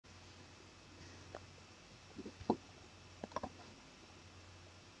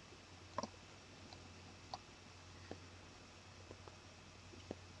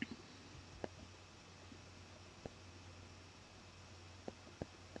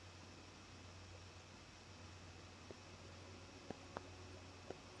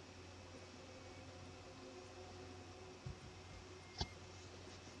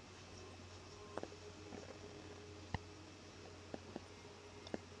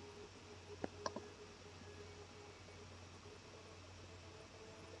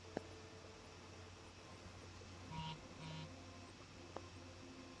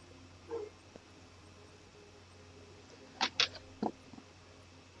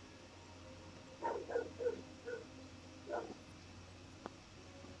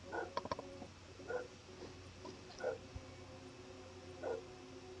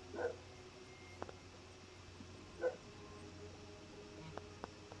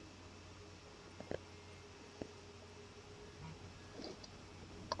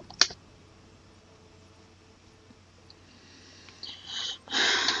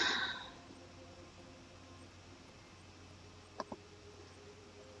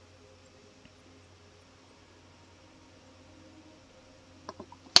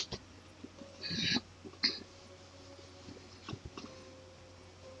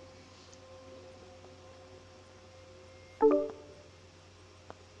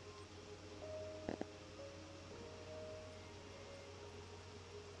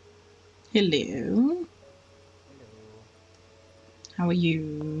Hello. How are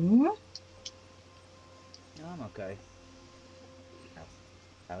you? I'm okay.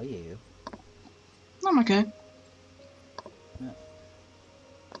 How are you? I'm okay. Yeah.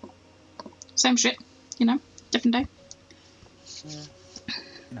 Same shit, you know, different day. Yeah.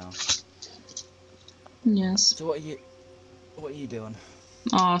 No. Yes. So what are you doing?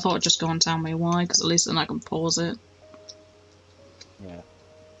 Oh, I thought I'd just go and tell me why, because at least then I can pause it. Yeah.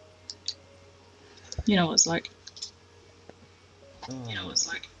 You know what it's like. Oh. You know what it's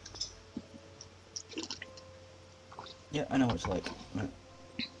like. Yeah, I know what it's like. Right.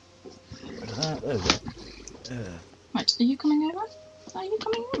 There we go. Right, are you coming over? Are you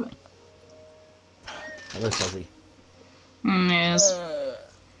coming over? Hello, Fuzzy. Yes.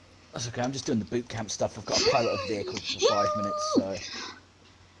 That's okay, I'm just doing the boot camp stuff. I've got to pilot a vehicle for 5 minutes, so...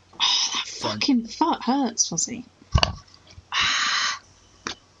 Oh, that fucking butt hurts, Fuzzy.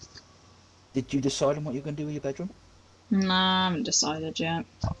 Did you decide on what you're going to do with your bedroom? Nah, I haven't decided yet.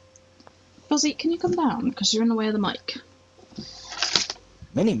 Fuzzy, can you come down? Because you're in the way of the mic.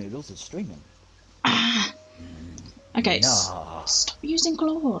 Mini Noodles is streaming. Ah! Okay, Nah. stop using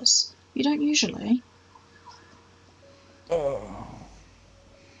claws. You don't usually.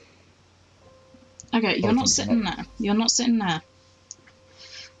 Okay, you're not sitting there. You're not sitting there.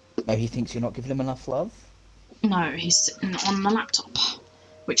 No, he thinks you're not giving him enough love? No, he's sitting on the laptop,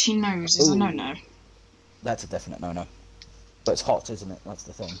 which he knows is a no-no. That's a definite no-no. But it's hot, isn't it? That's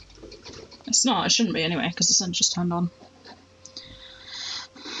the thing. It's not, it shouldn't be anyway, because the sun's just turned on.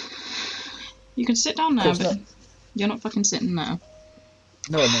 You can sit down there, but you're not fucking sitting there.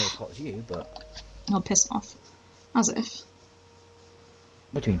 Nowhere near as hot as you, but... I'll piss off. As if.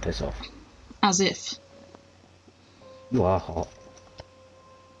 What do you mean piss off? As if. You are hot.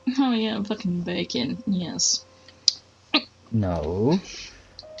 Oh yeah, I'm fucking bacon, yes. No.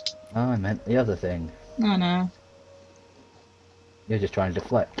 Oh, I meant the other thing. I know. You're just trying to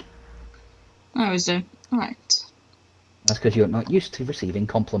deflect. I always do. Alright. That's because you're not used to receiving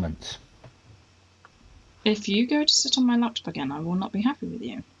compliments. If you go to sit on my laptop again, I will not be happy with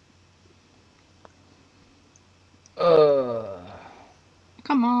you.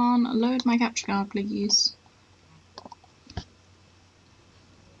 Come on, load my capture card, please.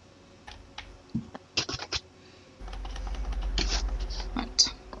 Right.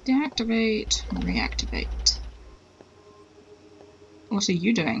 Deactivate, reactivate. What are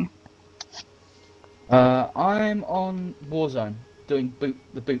you doing? I'm on Warzone, doing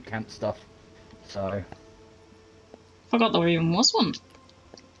the boot camp stuff. So... Forgot there even was one.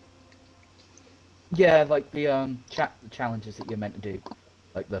 Yeah, like the challenges that you're meant to do.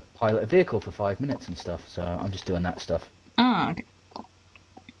 Like the pilot a vehicle for 5 minutes and stuff, so I'm just doing that stuff. Ah, okay.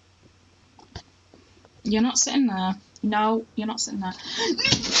 You're not sitting there. No, you're not sitting there.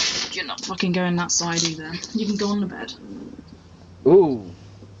 You're not fucking going that side either. You can go on the bed. Ooh.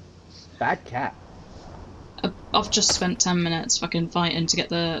 Bad cat. I've just spent 10 minutes fucking fighting to get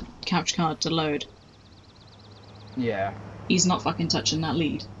the couch card to load. Yeah. He's not fucking touching that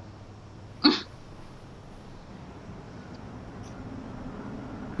lead.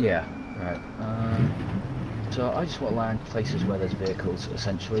 Yeah, right. So I just want to land places where there's vehicles,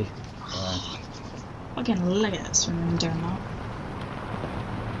 essentially. Fucking layers when I'm doing that.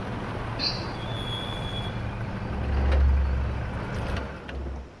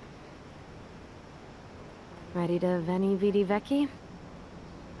 Ready to Veni Vidi Vecchi?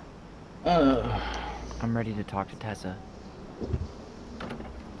 I'm ready to talk to Tessa.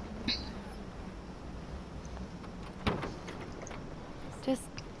 Just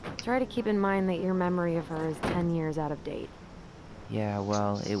try to keep in mind that your memory of her is 10 years out of date. Yeah,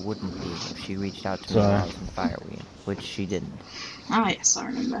 well, it wouldn't be if she reached out to me when I was in Fireweed, which she didn't. Ah, yes, I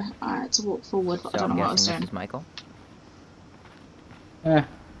remember. I had to walk forward, but So I don't I'm know what I was guessing doing. this is Michael?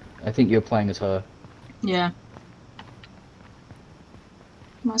 I think you're playing as her. Yeah.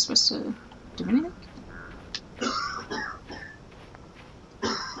 Am I supposed to do anything?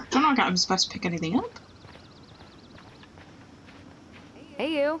 I don't know if I'm supposed to pick anything up.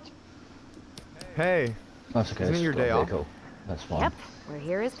 Hey, you. Hey. That's okay. Isn't it your day off? That's fine. Yep, we're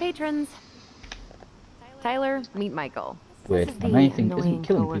here as patrons. Tyler, meet Michael. Weird. This is the My main thing annoying isn't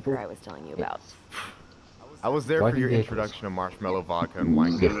killing coworker people. I was telling you about. I was there for Driving your vehicles. introduction to marshmallow vodka and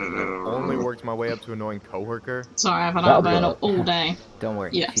wine. I only worked my way up to annoying coworker. Sorry, I've had That'll Outburn be all day. Don't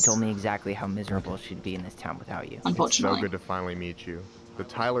worry, Yes. she told me exactly how miserable she'd be in this town without you. It's so Unfortunately. good to finally meet you. The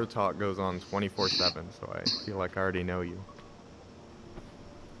Tyler talk goes on 24/7, so I feel like I already know you.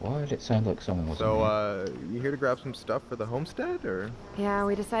 Why did it sound like someone was So, you here to grab some stuff for the homestead, or? Yeah,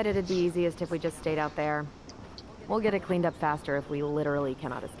 we decided it'd be easiest if we just stayed out there. We'll get it cleaned up faster if we literally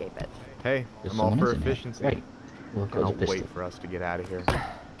cannot escape it. Hey, There's I'm all someone for in here. efficiency. Great. Well, I've got a Cannot pistol. wait for us to get out of here.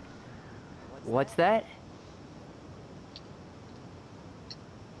 What's that?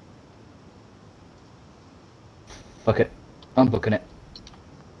 Fuck it. I'm booking it.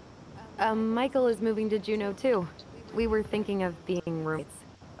 Michael is moving to Juneau too. We were thinking of being roommates.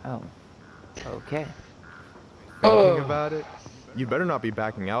 Oh. Okay. Thinking about it? You better not be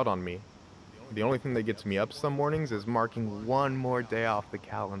backing out on me. The only thing that gets me up some mornings is marking one more day off the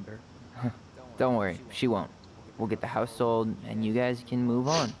calendar. Don't worry, she won't. We'll get the house sold, and you guys can move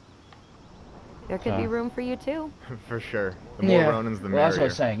on. There could be room for you too. For sure. The more Ronins, the merrier. As I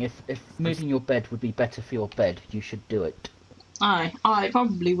was saying, if moving your bed would be better for your bed, you should do it. I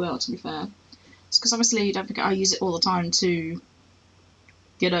probably will, to be fair. It's because obviously, don't forget, I use it all the time to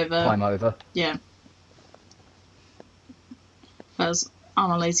get over. Climb over. Yeah. Because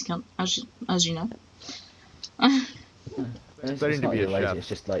I'm a lazy cunt, as you know. It's Starting to not be you're a lazy, chef. it's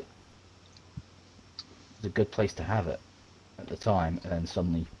just like it's a good place to have it at the time, and then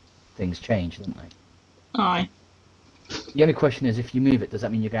suddenly things change, don't they? Aye. The only question is, if you move it, does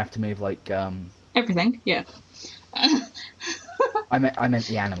that mean you're gonna have to move like Everything, yeah. I meant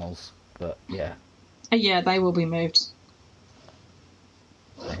the animals, but yeah. Yeah, they will be moved.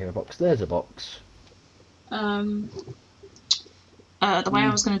 I hear a box. There's a box. The way I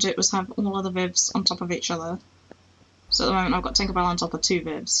was going to do it was have all of the Vivs on top of each other. So at the moment I've got Tinkerbell on top of 2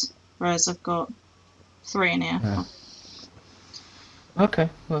 Vivs, whereas I've got 3 in here. Yeah. Okay,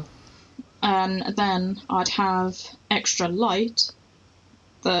 well. And then I'd have extra light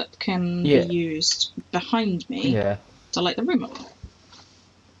that can Yeah. be used behind me Yeah. to light the room up.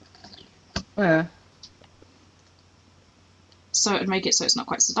 Yeah. So it'd make it so it's not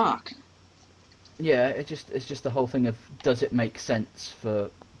quite so dark. Yeah, it's just the whole thing of, does it make sense for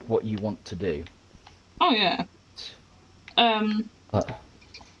what you want to do? Oh yeah.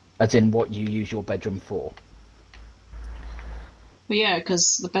 As in what you use your bedroom for. But yeah,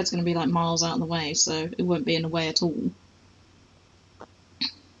 because the bed's going to be like miles out of the way, so it won't be in the way at all.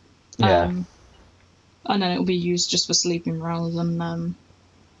 Yeah. And then it will be used just for sleeping rather than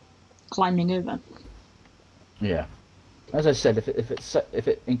climbing over. Yeah. As I said, if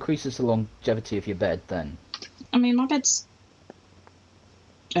it increases the longevity of your bed, then I mean, my bed's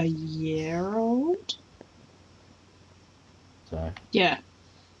a year old. so Yeah,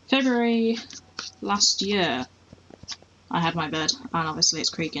 February last year I had my bed, and obviously it's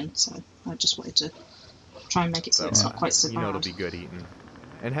creaking, so I just wanted to try and make it so it's not quite so You know it'll bad. be good eating.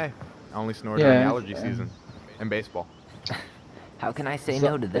 And hey, I only snore Yeah, during allergy season. And baseball. How can I say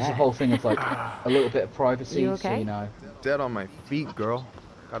So no to there's a that? whole thing of like a little bit of privacy, You so okay? you know. Dead on my feet, girl.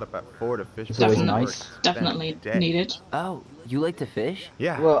 Got up at 4 to fish. It's for always some nice. work. Spent Definitely a day. needed. Oh, you like to fish?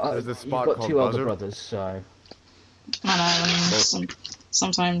 Yeah, Well, there's this you've spot got called 2 older Buzzard. brothers, so I know,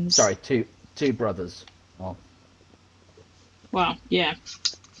 sometimes... sorry, two brothers. Oh, Well, yeah.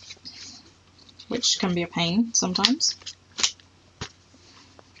 Which can be a pain sometimes.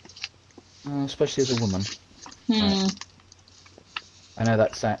 especially as a woman. Hmm. I know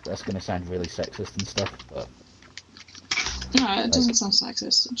that's going to sound really sexist and stuff, but No, it doesn't sound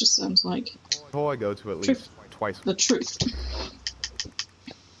sexist. It just sounds like Oh, I go to at Truth. least twice the truth.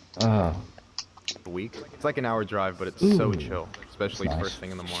 oh, a week. It's like an hour drive, but it's so Ooh, chill, especially that's nice. first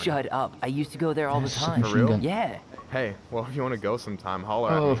thing in the morning. Shut up. I used to go there all the Yes, time. For real? gun. Yeah. Hey, well, if you want to go sometime,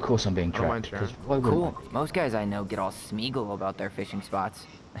 holler at Oh, me. of course I'm being I don't mind tracked. sharing. Because why wouldn't Cool. Most guys I know get all smeagol about their fishing spots.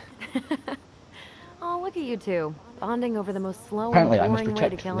 Oh, look at you two, bonding over the most slow Apparently I and must boring way to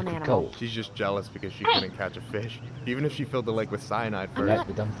protect kill an liquid animal. gold. She's just jealous because she couldn't catch a fish, even if she filled the lake with cyanide I'm first. not- Like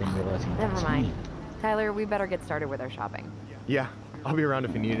the dumb thing realizing Never that's mind. me. Tyler, we better get started with our shopping. Yeah, I'll be around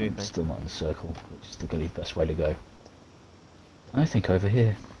if you need anything. Still not in the circle, which is the best way to go. I think over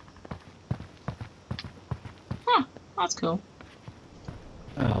here. Huh, that's cool.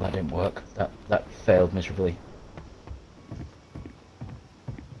 Oh, that didn't work. That failed miserably.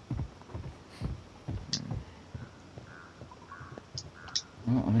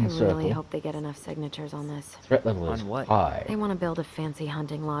 Well, I'm in I the circle. really hope they get enough signatures on this. Threat level is On what? high. They want to build a fancy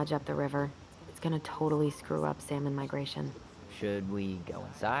hunting lodge up the river. It's gonna totally screw up salmon migration. Should we go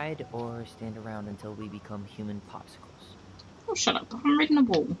inside or stand around until we become human popsicles? Oh, shut up. I'm reading a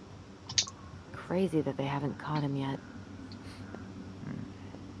wall. Crazy that they haven't caught him yet.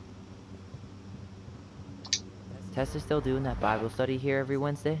 Tessa's still doing that Bible study here every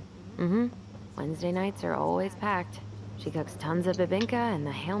Wednesday? Mm-hmm. Wednesday nights are always packed. She cooks tons of bibinka and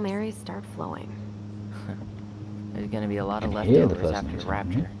the Hail Marys start flowing. There's gonna be a lot of I can hear the leftovers person after who's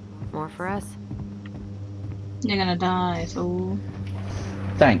Rapture. More for us? You're gonna die, fool.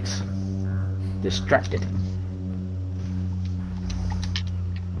 Thanks. Distracted.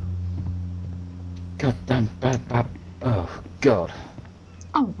 Goddamn bad. Oh, God.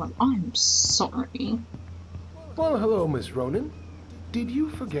 Oh, well, I'm sorry. Well, hello, Miss Ronan. Did you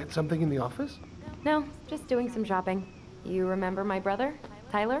forget something in the office? No, just doing some shopping. You remember my brother,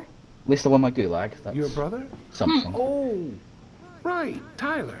 Tyler? At least I won my gulag. That's Your brother? something. Oh, right,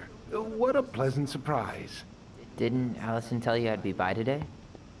 Tyler. What a pleasant surprise. Didn't Allison tell you I'd be by today?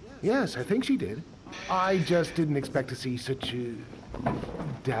 Yes, I think she did. I just didn't expect to see such a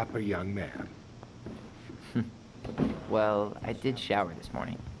dapper young man. Well, I did shower this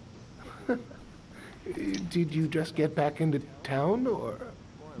morning. Did you just get back into town, or?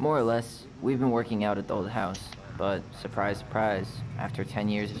 More or less. We've been working out at the old house, but surprise, surprise, after 10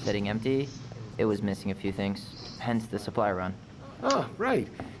 years of sitting empty, it was missing a few things, hence the supply run. Oh, right.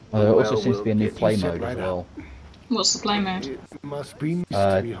 There also Well, seems to be a new we'll play get you mode set as right well. What's the play mode? It must be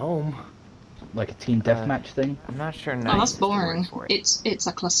nice to be home. Like a team deathmatch thing. I'm not sure. Oh, that's is the word boring. for it. It's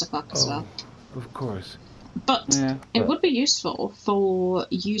a clusterfuck as well. Of course. But Yeah, it but- would be useful for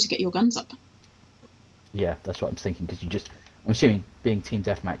you to get your guns up. Yeah, that's what I'm thinking, because I'm assuming being team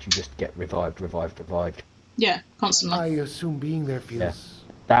deathmatch, you just get revived. Yeah, constantly. I assume being there feels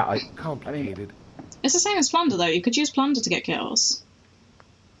That complicated. It's the same as Plunder, though. You could use Plunder to get kills.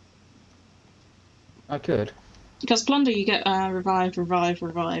 I could. Because Plunder, you get revived.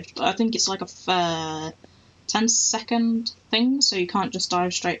 But I think it's like a 10-second thing, so you can't just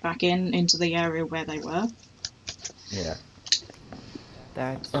dive straight back into the area where they were. Yeah.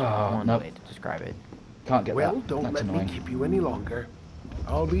 That's Oh, one no. way to describe it. Can't get Well, that. don't That's let annoying. me keep you any longer.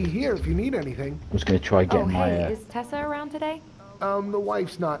 I'll be here if you need anything. I was going to try Oh, getting my... hey, is Tessa around today? The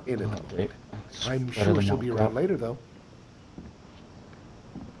wife's not in it. Oh, dude. That's I'm better sure than she'll what be I've around got. later, though.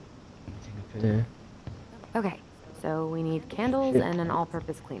 Anything I could do? Okay, so we need candles Shit. and an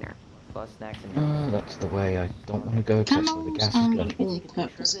all-purpose cleaner. Plus snacks and That's the way I don't want to go, because that's where the Candles gas is and going.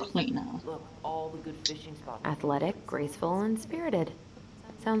 all-purpose cleaner. look, all the good fishing spots. Athletic, graceful, and spirited.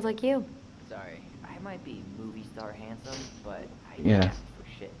 Sounds like you. Sorry, I might be movie star handsome, but I Yeah. asked for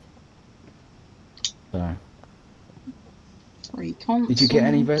shit. So. Free consoles. Did you get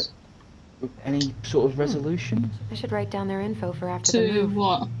any sort of resolution I should write down their info for after the To move.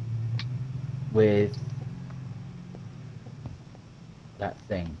 what? with that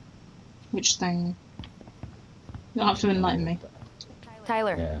thing? Which thing? You'll have to enlighten me.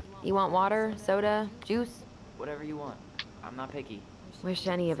 Tyler, Yeah. you want water, soda, juice? Whatever you want. I'm not picky. Wish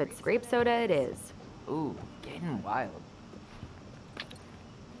any of it's grape soda it is. Ooh, getting wild. I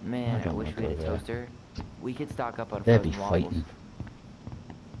Man, I don't wish wanna we had a go there. toaster. We could stock up on They'd be frozen waffles. fighting.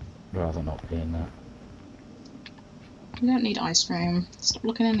 Rather not being that. You don't need ice cream. Stop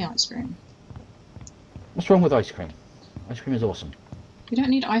looking in the ice cream. What's wrong with ice cream? Ice cream is awesome. You don't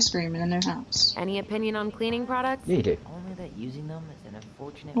need ice cream in a new house. Any opinion on cleaning products? Yeah, you do. Only that using them is an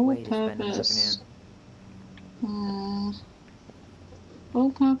unfortunate All way to spend an purpose. afternoon.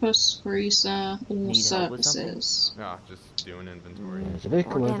 All-purpose freezer, all Need help with something? services. Ah, just doing inventory. There's a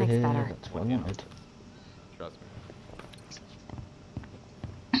vehicle over Organic's here. better. That's what I wanted. Trust me.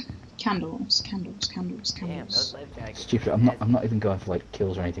 Candles. Damn, those life jackets. Stupid. I'm not even going for like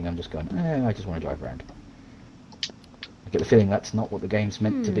kills or anything. I'm just going. I just want to drive around. I get the feeling that's not what the game's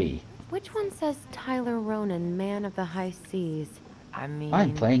meant to be. Which one says Tyler Ronan, man of the high seas? I mean,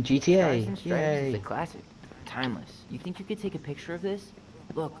 I'm playing Stars GTA. and Stripes is Yay! the classic. Timeless. You think you could take a picture of this?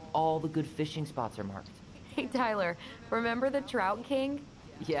 Look, all the good fishing spots are marked. Hey, Tyler, remember the Trout King?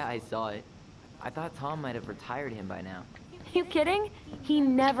 Yeah, I saw it. I thought Tom might have retired him by now. You kidding? He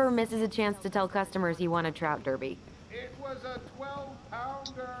never misses a chance to tell customers he won a trout derby. It was a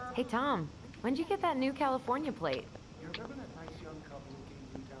 12-pounder. Hey, Tom, when'd you get that new California plate? You remember that nice young couple who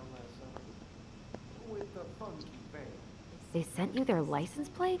came through town last summer? With the funky van. They sent you their license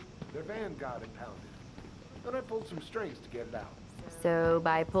plate? Their van got impounded. Then I pulled some strings to get it out. So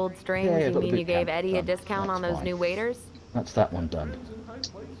by pulled strings, Yeah, I you got the mean you boot gave camp Eddie a done. discount on That's those fine. new waiters? That's that one done. Strings in high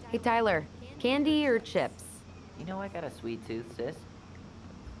places. Hey, Tyler, candy or chips? You know I got a sweet tooth, sis.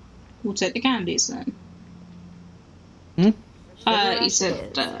 We'll take the candies then. Sugar He Rush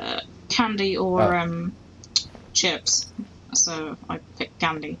said is. candy or Oh. chips. So I picked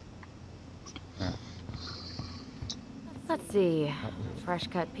candy. Let's see. Fresh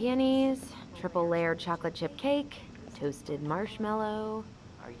cut peonies, triple layered chocolate chip cake, toasted marshmallow.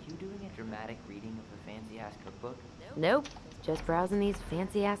 Are you doing a dramatic reading of the fancy-ass cookbook? Nope, just browsing these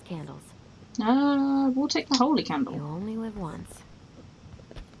fancy ass candles. We'll take the holy You candle. only live once.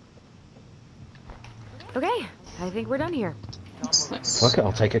 Okay, I think we're done here. Let's Fuck it,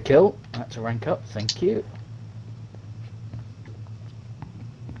 I'll take a kill. That's a rank up, thank you.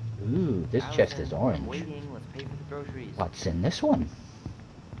 Ooh, this chest is Allison, I'm orange. waiting. Let's pay for the groceries. What's in this one?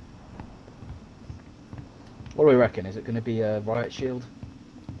 What do we reckon? Is it going to be a riot shield?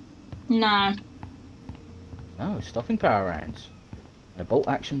 No. No, stopping power rounds. A bolt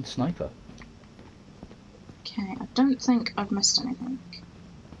action sniper. Okay, I don't think I've missed anything.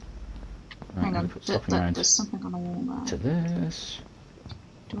 Right, Hang let on, me put stopping rounds there's something on the wall to there. this.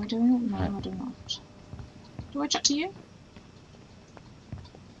 Do I do it? No, Right. I do not. Do I chat to you?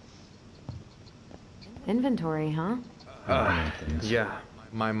 Inventory, huh? Yeah,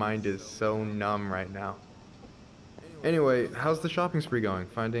 my mind is so numb right now. Anyway, how's the shopping spree going?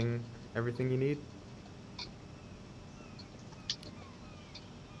 Finding everything you need?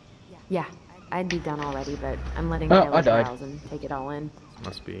 Yeah, I'd be done already, but I'm letting Oh, Tyler I died. browse and take it all in.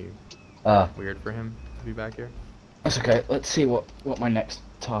 Must be Ah, weird for him to be back here. that's okay. Let's see what my next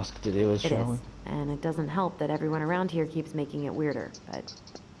task to do is, It shall is, and it doesn't help that everyone around here keeps making it weirder, but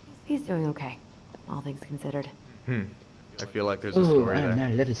he's doing okay, all things considered. I feel like there's we? a Ooh, story I am there.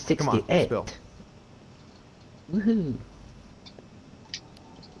 now level Come on, 68. spill. Woohoo!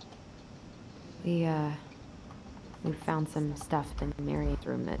 We found some stuff in Mary's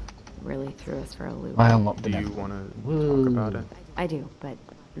room that really threw us for a loop. I unlocked the Do you map. want to Woo. talk about it? I do, but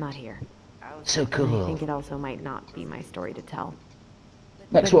not here. So And I cool. think it also might not be my story to tell.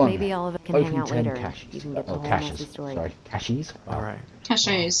 Next But one. maybe all of it can Open hang out 10 later. and caches. You can get the Oh, whole caches. messy story. Sorry, caches. All right.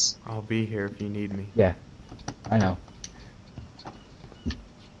 Caches. I'll be here if you need me. Yeah, I know.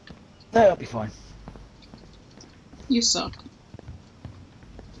 That'll be fine. You suck.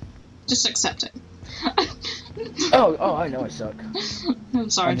 Just accept it. Oh, I know I suck. I'm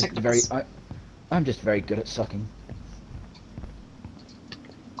sorry, I'm take just the I'm just very good at sucking.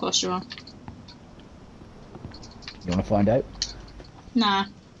 Of course you are. You want to find out? Nah.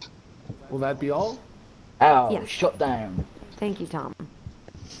 Will that be all? Ow! Yes. Shut down. Thank you, Tom.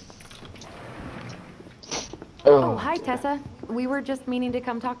 Oh, Oh, hi, Tessa. We were just meaning to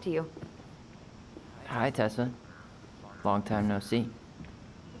come talk to you. Hi, Tessa. Long time no see.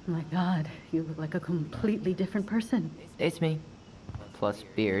 My God, you look like a completely different person. It's me. Plus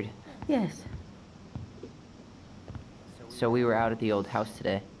beard. Yes. So we were out at the old house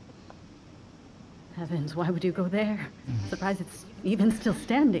today. Heavens, why would you go there? Surprised it's even still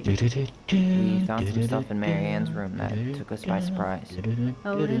standing. We found some stuff in Mary Ann's room that took us by surprise.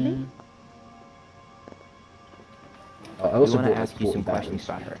 Oh, really? Oh, I also wanna bought ask like you 40 some batteries questions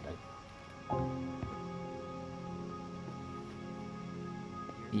about for her. it.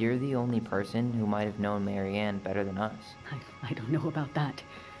 You're the only person who might have known Mary Ann better than us. I don't know about that.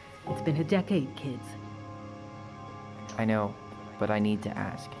 It's been a decade, kids. I know, but I need to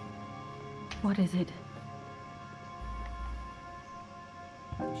ask. What is it?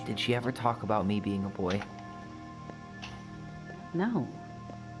 Did she ever talk about me being a boy? No.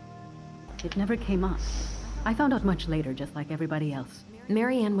 It never came up. I found out much later, just like everybody else.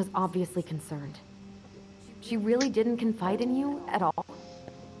 Mary Ann was obviously concerned. She really didn't confide in you at all.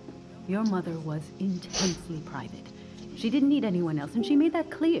 Your mother was intensely private. She didn't need anyone else, and she made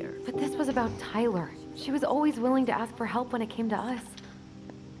that clear. But this was about Tyler. She was always willing to ask for help when it came to us.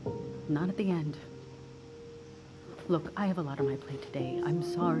 Not at the end. Look, I have a lot on my plate today. I'm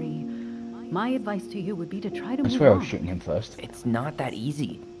sorry. My advice to you would be to try to I move swear I was on. shooting him first. It's not that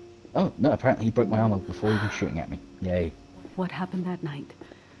easy. Oh, no, apparently he broke my armor before even shooting at me. Yay. What happened that night?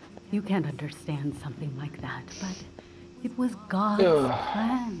 You can't understand something like that, but it was God's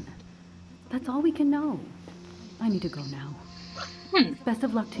plan. That's all we can know. I need to go now. Best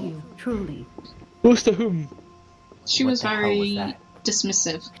of luck to you, truly. Who's to whom? She What was the hell very was that?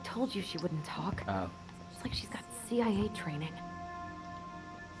 dismissive. I told you she wouldn't talk. Oh. It's like she's got CIA training.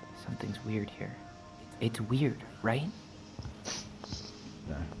 Something's weird here. It's weird, right?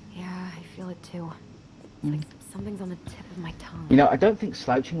 No. Yeah, I feel it too. It's like something's on the tip of my tongue. You know, I don't think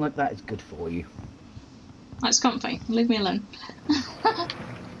slouching like that is good for you. That's comfy. Leave me alone.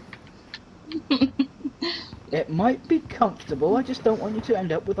 It might be comfortable, I just don't want you to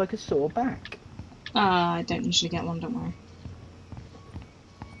end up with like a sore back. I don't usually get one, don't worry.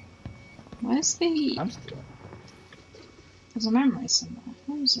 Where's the... I'm still... There's a memory somewhere.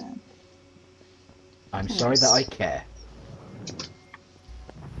 Where is it? I'm sorry that I care.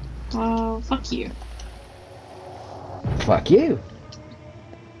 Oh, fuck you. Fuck you.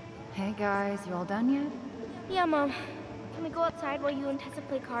 Hey guys, you all done yet? Yeah, Mom. Can we go outside while you and Tessa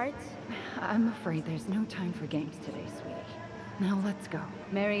play cards? I'm afraid there's no time for games today, sweetie. Now let's go.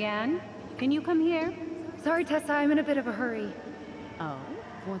 Mary Ann, can you come here? Sorry, Tessa, I'm in a bit of a hurry. Oh,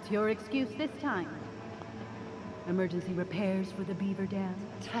 what's your excuse this time? Emergency repairs for the beaver dam?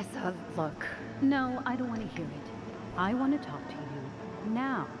 Tessa, look. No, I don't want to hear it. I want to talk to you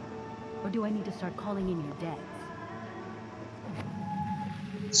now. Or do I need to start calling in your dads?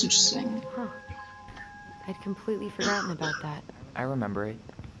 It's interesting. Huh. I'd completely forgotten about that. I remember it,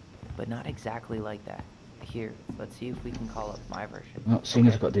 but not exactly like that. Here, let's see if we can call up my version. Well, seeing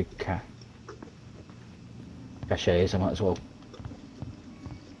as I've got to do cachets, I might as well.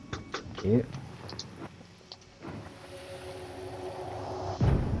 Thank you.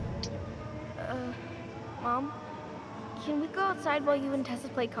 Mom, can we go outside while you and Tessa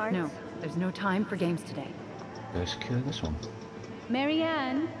play cards? No, there's no time for games today. Go secure this one.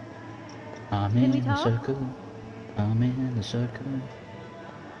 Marianne, I'm Can we in the talk? circle. I'm in the circle.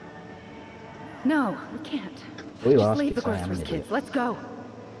 No, we can't. Will you Just ask leave the if I am an groceries, idiot? kids. Let's go.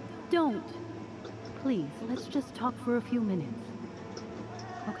 don't. Please, let's just talk for a few minutes.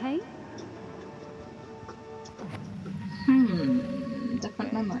 Okay?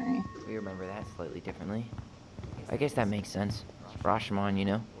 Different memory. We remember that slightly differently. I guess that makes sense. Rashomon, you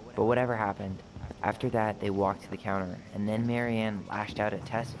know? But whatever happened, after that, they walked to the counter, and then Marianne lashed out at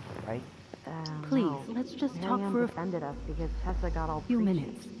Tessa, right? Please, No. let's just Marianne talk for a defended us because Tessa got all few preachy.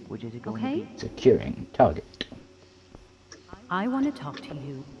 minutes. Which is it going Okay? to be? Securing target. I want to talk to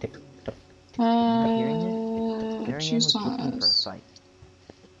you. Tick tock. Hearing it? Marianne Choose was looking for a tires. fight.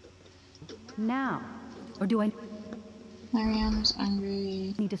 Now. Or do I Marianne's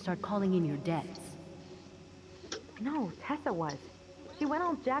angry. need to start calling in your debts? No, Tessa was. She went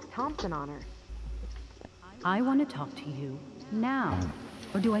all Jack Thompson on her. I want to talk to you now.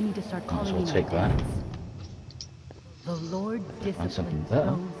 Or do I need to start Might as calling well in your take that. debts? The Lord something disciplines better.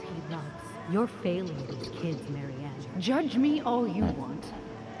 those he loves. You're failing these kids, Marianne. Judge me all you want,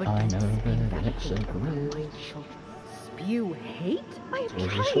 but I don't know speak that that it's hate a around my risk. children. Spew hate? I am What was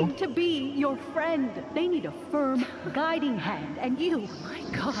this trying for? to be your friend. They need a firm, guiding hand, and you, My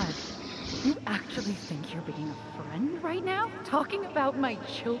God. You actually think you're being a friend right now? Talking about my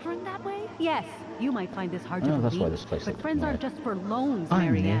children that way? yes, you might find this hard to Oh, believe, that's why this place but looks friends aren't familiar. just for loans, I'm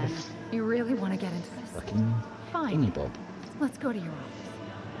near Marianne. the You really want to get into this? fucking Fine. thingy bob. Let's go to your office.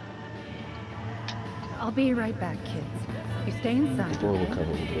 I'll be right back, kids. You stay The inside, door will okay?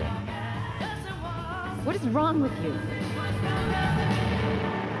 cover the door. What is wrong with you?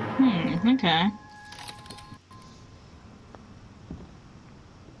 Okay.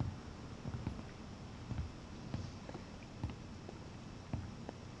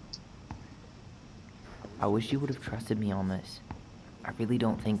 I wish you would have trusted me on this. I really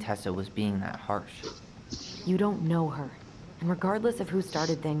don't think Tessa was being that harsh. You don't know her. And regardless of who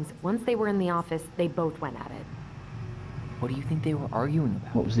started things, once they were in the office, they both went at it. What do you think they were arguing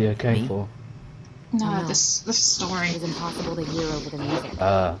about? What was the okay Me? for? No, No. this story. It was impossible to hear over the music.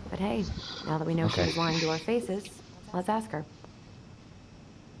 Ah, But hey, now that we know she Okay. was lying to our faces, let's ask her.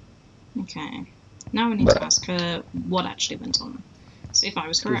 Okay. Now we need to ask her what actually went on. See if I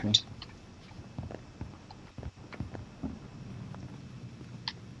was Excuse me. correct.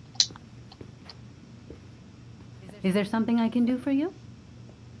 Is there something I can do for you?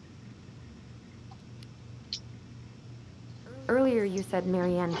 Earlier you said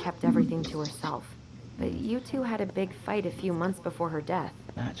Marianne kept everything to herself. But you two had a big fight a few months before her death.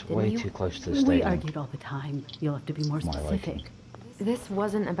 that's Didn't way you? too close to the We stadium. argued all the time. You'll have to be more My liking. specific. This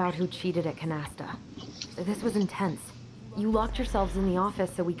wasn't about who cheated at Canasta. This was intense. You locked yourselves in the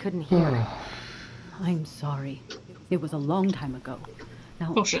office so we couldn't hear. I'm sorry. It was a long time ago.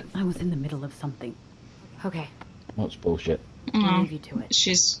 Now, Bullshit. I was in the middle of something. Okay, What's bullshit? I'll leave you to it.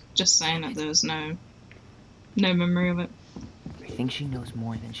 She's just saying that there's no memory of it. I think she knows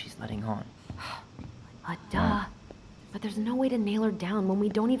more than she's letting on. Duh. But there's no way to nail her down when we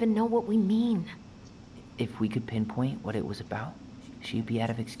don't even know what we mean. If we could pinpoint what it was about, she'd be out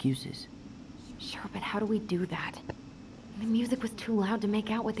of excuses. Sure, but how do we do that? The music was too loud to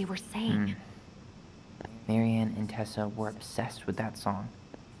make out what they were saying. Marianne and Tessa were obsessed with that song.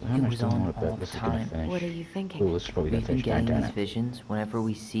 How It much was do I on want to all bet the this is going to time. finish? What are you thinking? Oh, this is probably going We've to been finish down, getting damn these it. visions whenever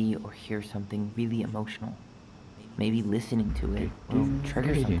we see or hear something really emotional. Maybe listening to it will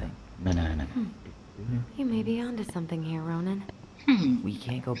trigger something. No. You may be onto something here, Ronan. We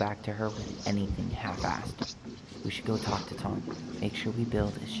can't go back to her with anything half-assed. We should go talk to Tom. Make sure we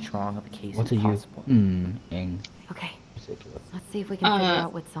build as strong of a case What as are you? possible. Okay, Particular. let's see if we can figure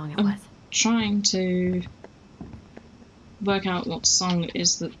out what song it was. Trying to work out what song it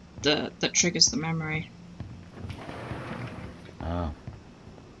is that triggers the memory. Oh.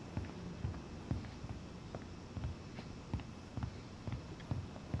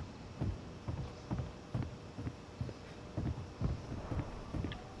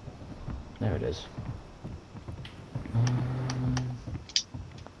 There it is.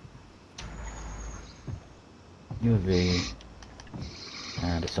 UV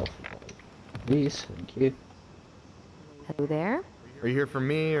and a selfie. Please, thank you. Hello there? Are you here for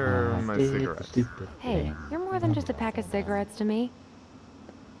me or my cigarettes? Hey, you're more than just a pack of cigarettes to me.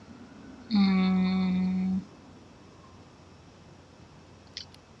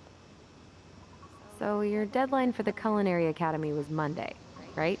 So your deadline for the Culinary Academy was Monday,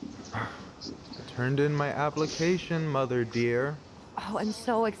 right? I turned in my application, mother dear. Oh, I'm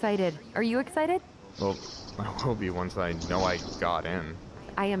so excited. Are you excited? Well, I will be once I know I got in.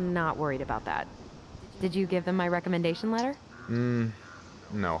 I am not worried about that. Did you give them my recommendation letter?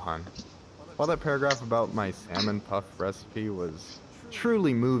 No, hon. While that paragraph about my salmon puff recipe was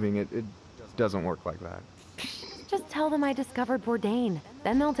truly moving, it doesn't work like that. Just tell them I discovered Bourdain.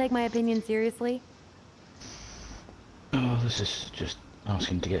 Then they'll take my opinion seriously. Oh, this is just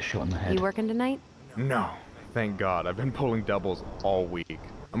asking to get shot in the head. You working tonight? No, thank God. I've been pulling doubles all week.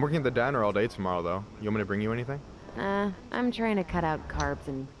 I'm working at the diner all day tomorrow, though. You want me to bring you anything? I'm trying to cut out carbs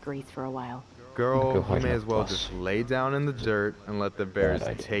and grease for a while. Girl, you may as well just lay down in the dirt and let the bears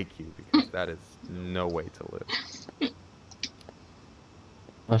take you, because that is no way to live.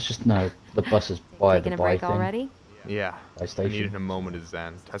 Let's just know the bus is by Taking the a break thing. already? Yeah, I station. needed a moment of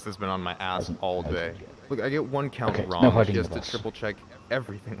zen. Tessa's been on my ass all day. Look, I get one count Okay, wrong, no hiding just the to bus. triple check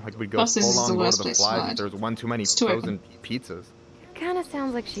everything. Like we'd go Buses is full the on go worst to the place to flies hide. if there was one too many It's too frozen pizzas. Kinda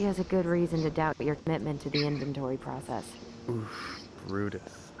sounds like she has a good reason to doubt your commitment to the inventory process. Oof, Brutus.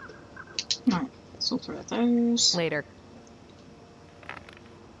 Right, let's all throw those. Later.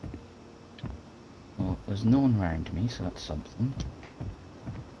 Well, there's no one around me, so that's something.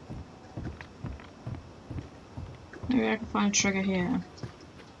 Maybe I can find a trigger here.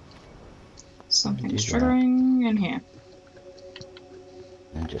 Something's Do that. triggering in here.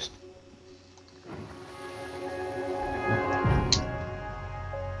 And just...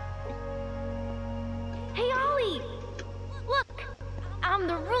 Hey, Ollie! Look! I'm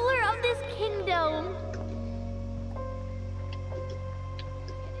the ruler of this kingdom!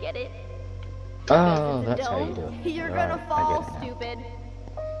 Get it? Oh, Because it's a that's how you do dome, it. You're Right, gonna I fall, get it now. stupid.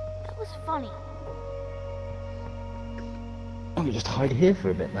 That was funny. Oh, we just hide here for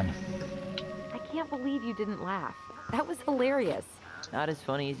a bit then. I can't believe you didn't laugh. That was hilarious. Not as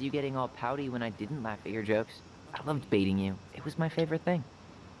funny as you getting all pouty when I didn't laugh at your jokes. I loved baiting you. It was my favorite thing.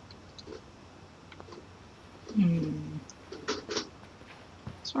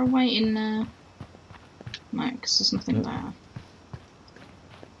 Is there a way in there? No, because there's nothing there.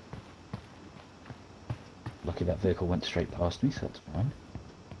 Lucky that vehicle went straight past me, so that's fine.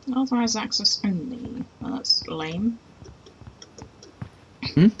 Authorized access only. Well, that's lame.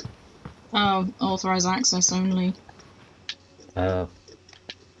 Hmm? Oh, authorized access only.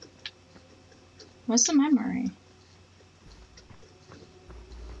 Where's the memory?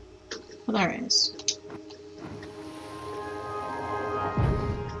 Oh, there it is.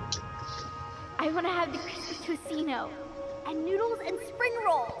 I want to have the Christmas tocino, and noodles and spring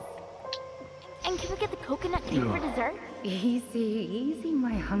rolls. And can we get the coconut cake for dessert? Easy, easy,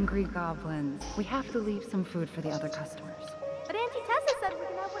 my hungry goblins. We have to leave some food for the other customers. But Auntie Tessa said we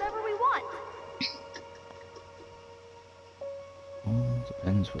can have whatever we want. Well,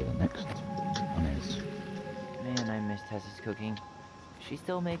 depends where the next one is. Man, I miss Tessa's cooking. She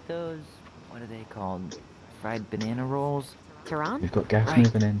still make those, what are they called? Fried banana rolls? Tehran? We've got gas Right.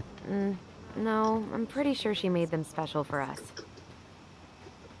 moving in. No, I'm pretty sure she made them special for us.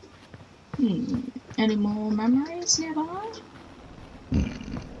 Any more memories nearby?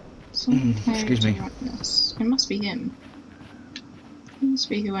 Excuse me. Darkness. It must be him. It must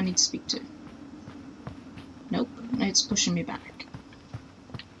be who I need to speak to. Nope, it's pushing me back.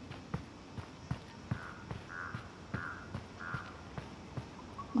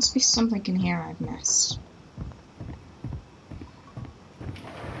 Must be something in here I've missed.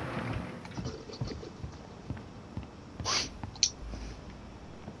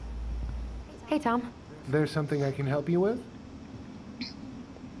 Hey, Tom. There's something I can help you with?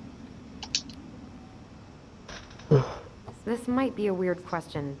 This might be a weird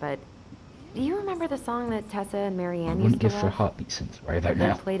question, but do you remember the song that Tessa and I Marianne wouldn't used to give for a love? heartbeat since right about They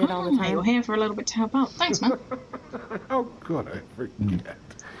now. played it all the time. You're here for a little bit to help out. Thanks, man. How could I forget?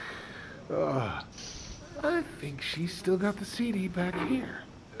 I think she's still got the CD back here.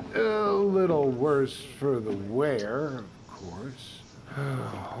 A little worse for the wear, of course.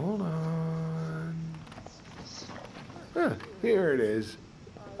 Hold on. Here it is.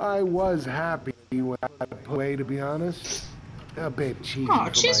 I was happy when I put it away, to be honest. A bit cheesy Oh,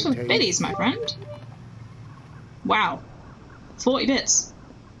 for cheers my for taste. biddies, my friend. Wow. 40 bits.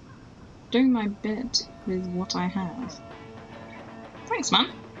 Doing my bit with what I have. Thanks, man.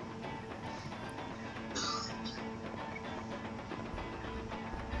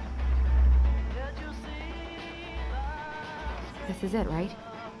 This is it, right?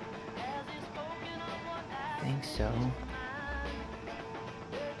 I think so.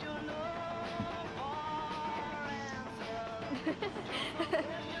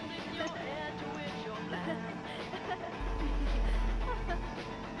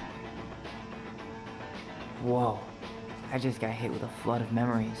 Whoa. I just got hit with a flood of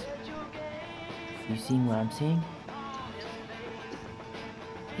memories. You seeing what I'm seeing?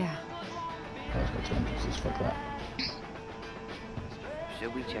 Yeah. Let's go to entrances, fuck that.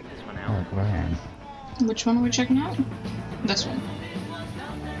 Should we check this one Oh, out? grand. Which one are we checking out? This one.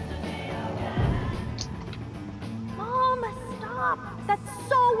 Mom, stop! That's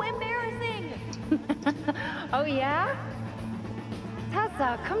so embarrassing! Oh, yeah?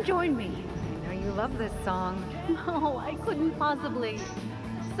 Tessa, come join me. I know you love this song. No, I couldn't possibly.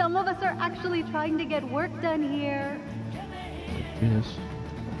 Some of us are actually trying to get work done here. Yes.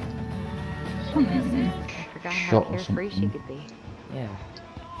 I forgot how Shot or carefree she something. could be. Yeah.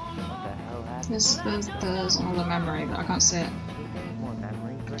 What the hell happened? There's another memory, but I can't see it. More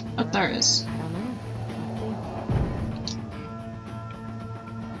memories? Oh, there it is. I don't know. Let's see.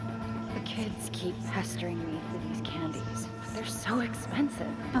 The kids keep pestering me for these candies. They're so expensive.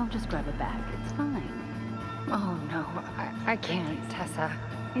 I'll just grab a bag. It's fine. Oh, no. I can't, Tessa.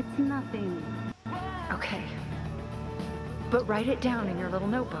 It's nothing. Okay. But write it down in your little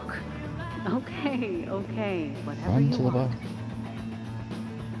notebook. Okay, okay. Whatever Run you to the want. bar.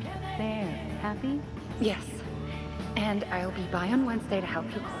 There. Happy? Yes. And I'll be by on Wednesday to help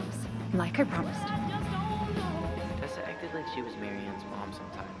you close. Like I promised. Tessa acted like she was Marianne's mom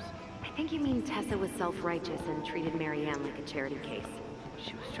sometimes. I think you mean Tessa was self-righteous and treated Marianne like a charity case.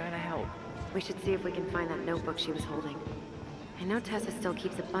 She was trying to help. We should see if we can find that notebook she was holding. I know Tessa still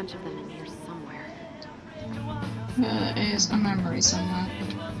keeps a bunch of them in here somewhere. There is a memory somewhere.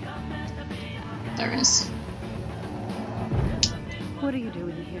 There is. What are you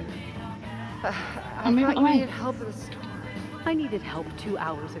doing here? I mean, thought you wait. needed help at the store. I needed help 2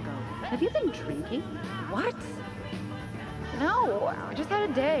 hours ago. Have you been drinking? What? No, I just had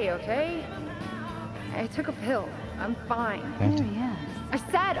a day, okay? I took a pill. I'm fine. Marianne. I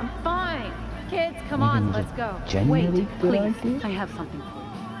said I'm fine. Kids, come on, let's go. Genuinely Wait, good please. idea? I have something for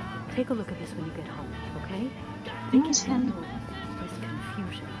you. Take a look at this when you get home, okay? They can handle this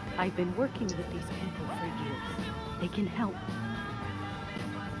confusion. I've been working with these people for years. They can help.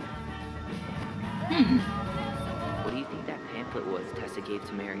 What do you think that pamphlet was Tessa gave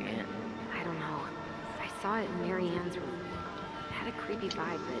to Marianne? I don't know. I saw it in Marianne's room. It had a creepy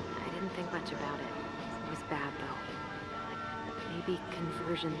vibe, but I didn't think much about it. It was bad, though. Maybe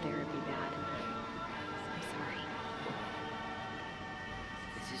conversion therapy bad. I'm sorry.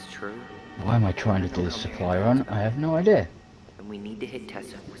 This is true. Why am I trying to do this supply run? I have no idea. And we need to hit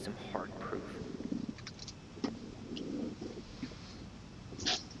Tessa with some hard proof.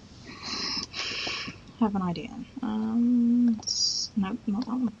 Have an idea. Nope, not that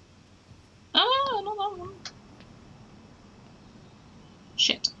one. Ah, not that one.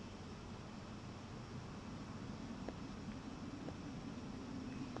 Shit.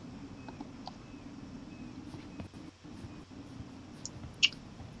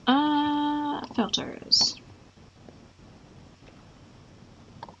 Filters.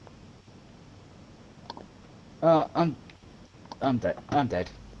 I'm dead. I'm dead.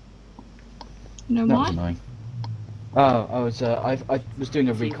 You know That why? was annoying. Oh, I was doing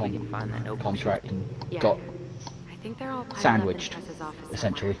a See if we can recon find that notebook. contract and Yeah. got I think they're all piled sandwiched, up in Tessa's office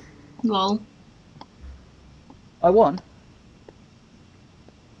essentially. Lol. I won.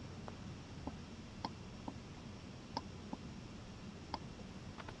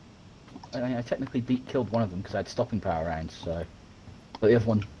 I technically killed one of them because I had stopping power rounds, so. But the other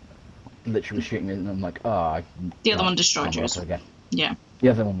one literally was shooting me, and I'm like, oh. The other one destroyed you. Again. Yeah. The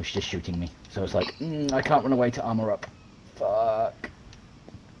other one was just shooting me, so it's like, I can't run away to armor up. Fuck.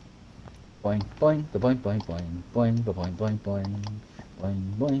 Boing, boing, the boing, boing, boing, boing, the boing, boing, boing,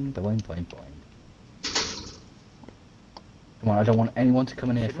 boing, boing, the boing, boing, boing. Come on, I don't want anyone to come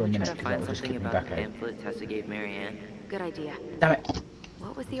in here for a Shouldn't we minute try to because that find will just something kick me about back the out. pamphlet Tessa gave Marianne? Good idea. Damn it!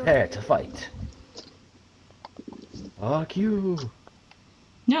 What was the Prepare to fight. Fuck you.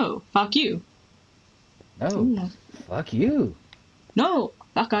 No, fuck you. No. Ooh. Fuck you. No,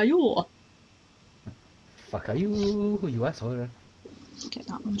 fuck are you. Fuck are you, you asshole. Okay,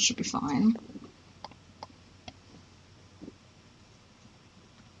 that one should be fine.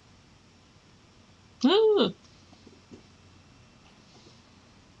 Ooh.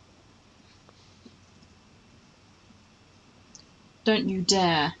 Don't you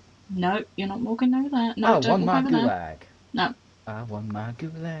dare. No, you're not walking over there. No, I don't want my walk over there. gulag. No. I want my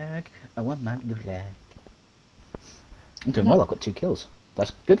gulag. I want my gulag. I'm doing well, I've got 2 kills.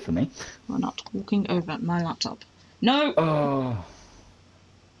 That's good for me. We're not walking over my laptop. No! Oh,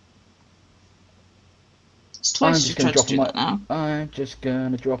 It's twice you tried to do that now. I'm just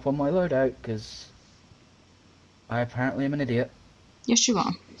gonna drop on my loadout, because I apparently am an idiot. Yes, you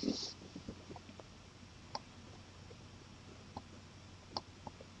are.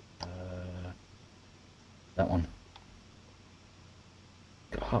 That one.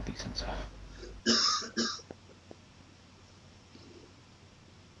 Got a heartbeat sensor.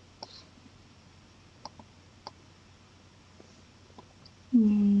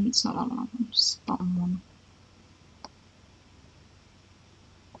 It's not that one. It's the bottom one.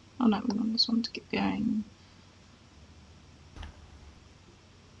 Oh no, we want this one to keep going.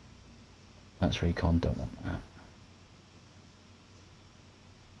 That's recon, don't want that.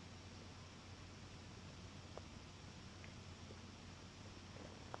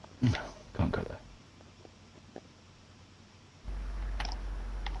 No, can't go there.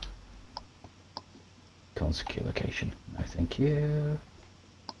 Can't secure location. No, thank you.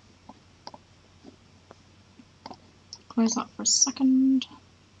 Close that for a second.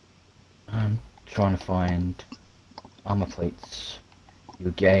 I'm trying to find armor plates.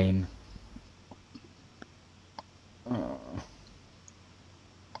 Your game.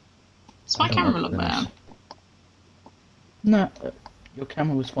 Does my camera look bad? No, your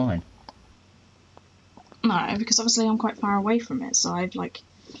camera was fine. No, because obviously I'm quite far away from it, so I've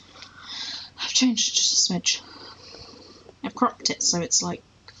changed it just a smidge. I've cropped it so it's like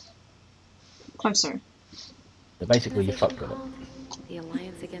closer. So basically you fucked with it. The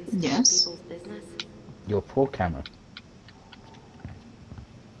Alliance Against Yes. People's Business? Your poor camera.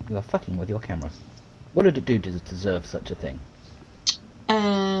 You are fucking with your camera. What did it do to deserve such a thing?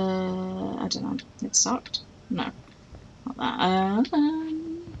 I don't know. It sucked? No. Not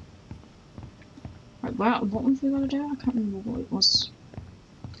that. Right, well, what was we going to do? I can't remember what it was.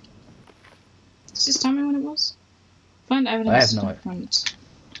 Does this tell me what it was? Find evidence. I have no idea.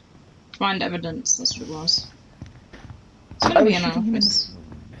 Find evidence, that's what it was. It's going to be an office.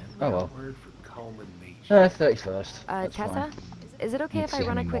 Oh well. Word for culmination. 31st. That's Tessa? fine. Is it okay Can't if I see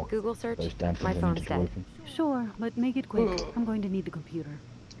run a any quick more. Google search? Those damn My things I phone's need to dead. open. Sure, but make it quick. I'm going to need the computer.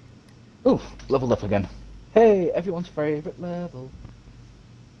 Ooh, leveled up again. Hey, everyone's favourite level.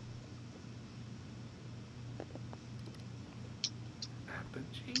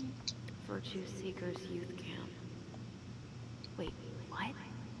 Apogee. Virtue Seekers Youth Camp. Wait, what?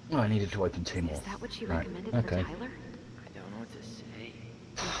 Oh, I needed to open 2 more. Is that what she Right, recommended okay. for Tyler? I don't know what to say.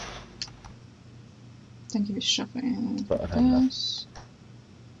 Thank you for shopping. But I've had enough. Yes.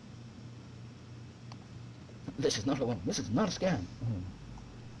 This is not a one. This is not a scam. Oh.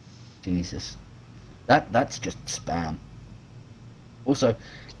 Jesus. That's just spam. Also,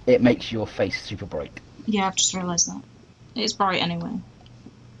 it makes your face super bright. Yeah, I've just realised that. It's bright anyway.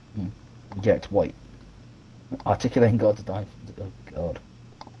 Yeah, it's white. Articulating God's die. Oh God.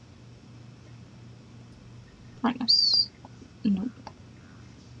 Brightness. Nope.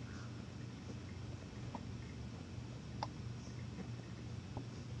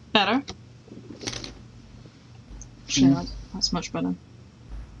 Better. Actually, that's much better.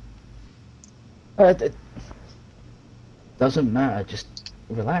 It doesn't matter. Just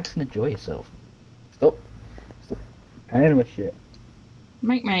relax and enjoy yourself. Stop painting with shit.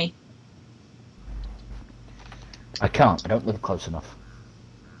 Make me. I can't. I don't live close enough.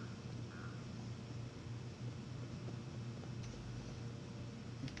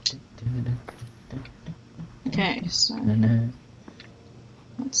 Okay, so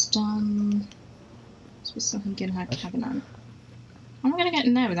that's done. So we still can get her cabinet. How am I gonna get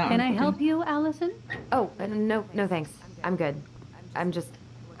in there without? Can I unplugging? help you, Allison? Oh, no thanks. I'm good. I'm just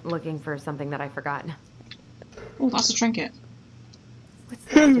looking for something that I forgot. Oh, that's a trinket. What's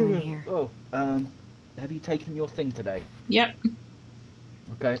this doing here? Oh, have you taken your thing today? Yep.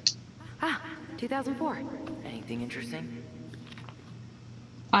 Okay. Ah, 2004. Anything interesting?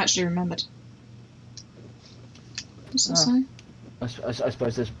 I actually remembered. What's that say? I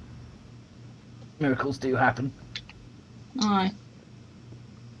suppose there's miracles do happen. Aye.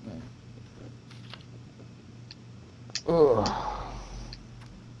 Oh.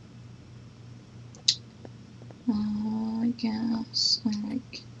 I guess I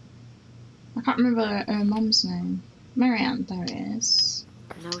can't remember her mum's name. Marianne, there it is.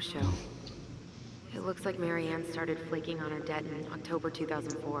 No show. It looks like Marianne started flaking on her debt in October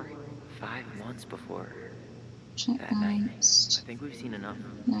 2004. 5 months before Check that night. I next. think we've seen enough.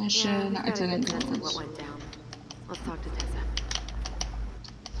 No, sure, Yeah, we've not got a good sense of attendant. what went down. Let's talk to Tessa.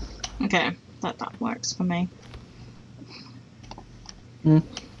 Okay, that works for me.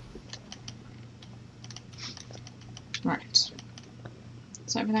 Right.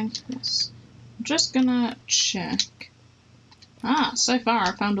 everything? Yes. I'm just gonna check. Ah, so far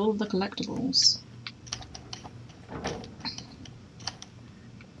I found all of the collectibles.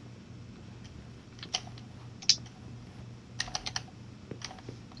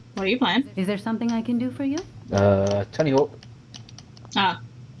 What are you playing? Is there something I can do for you? Tony Hawk. Ah,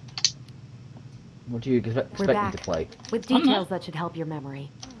 What do you expect me back. to play? With I'm not. details that should help your memory.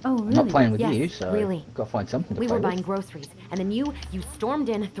 Oh, I'm really? not playing with Yes, you, so really. I've got to find something to We play were with. buying groceries, and then you stormed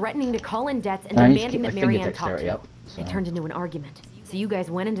in, threatening to call in debts and I need to demanding keep that my finger Marianne talk to dexterity you. up, so. It turned into an argument. So you guys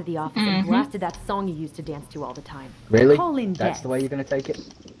went into the office and blasted that song you used to dance to all the time. Really? Call in That's debt. the way you're going to take it?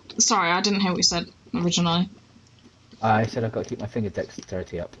 sorry, I didn't hear what you said originally. I said I've got to keep my finger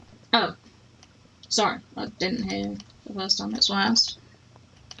dexterity up. Oh, sorry, I didn't hear the first time. That's why I asked.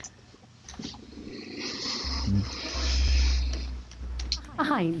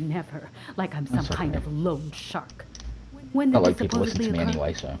 I never. Like I'm some That's kind okay. of loan shark. When Not did like this people listen to me supposedly occur?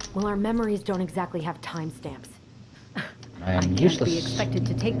 anyway, so. Well, our memories don't exactly have timestamps. I I am can't be useless. expected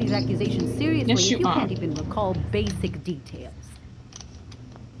to take these accusations seriously Yes, if you you are. can't even recall basic details.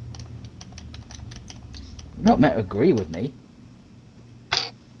 You're not meant to agree with me.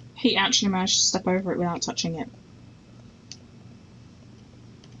 He actually managed to step over it without touching it.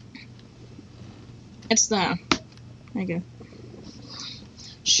 It's there. There you go.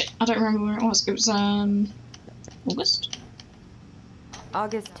 Shit, I don't remember where it was. It was, August?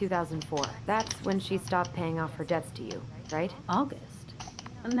 August 2004. That's when she stopped paying off her debts to you, right? August?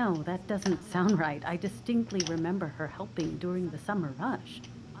 No, that doesn't sound right. I distinctly remember her helping during the summer rush.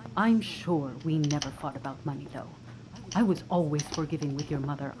 I'm sure we never fought about money, though. I was always forgiving with your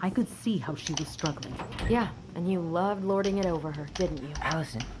mother. I could see how she was struggling. Yeah, and you loved lording it over her, didn't you?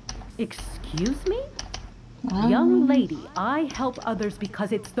 Allison, Excuse me? Young lady, I help others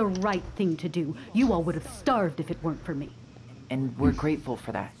because it's the right thing to do. You all would have starved if it weren't for me. and we're grateful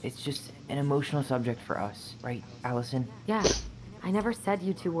for that. It's just an emotional subject for us, right, Allison? Yeah, I never said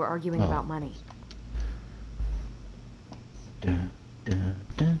you two were arguing about money. Dun, dun,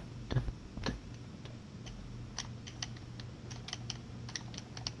 dun, dun.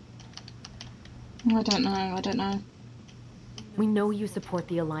 I don't know. We know you support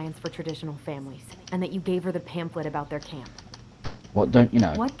the Alliance for Traditional Families, and that you gave her the pamphlet about their camp. What don't you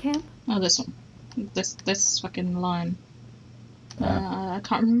know? What camp? Oh, this one. This fucking line. I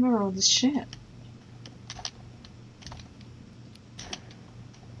can't remember all this shit.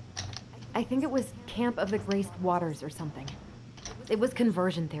 I think it was Camp of the Graced Waters or something. It was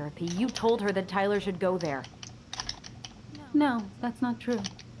conversion therapy. You told her that Tyler should go there. No, that's not true.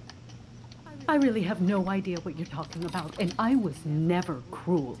 I really have no idea what you're talking about, and I was never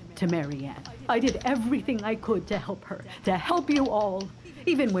cruel to Marianne. I did everything I could to help her, to help you all.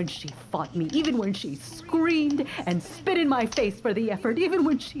 Even when she fought me, even when she screamed and spit in my face for the effort, even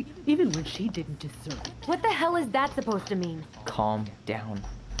when she didn't deserve it. What the hell is that supposed to mean? Calm down.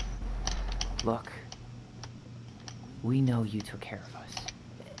 Look, we know you took care of us,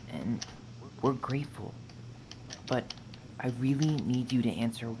 and we're grateful. But I really need you to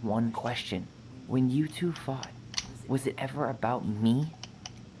answer one question. When you two fought, was it ever about me?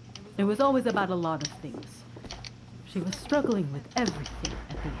 It was always about a lot of things. She was struggling with everything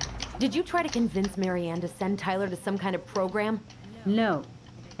at the end. Did you try to convince Marianne to send Tyler to some kind of program? No,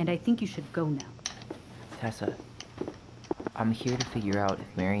 and I think you should go now. Tessa, I'm here to figure out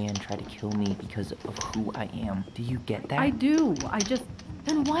if Marianne tried to kill me because of who I am. Do you get that? I do. I just...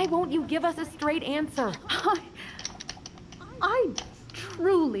 Then why won't you give us a straight answer? I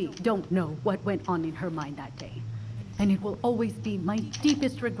truly don't know what went on in her mind that day. And it will always be my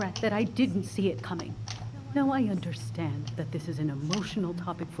deepest regret that I didn't see it coming. Now I understand that this is an emotional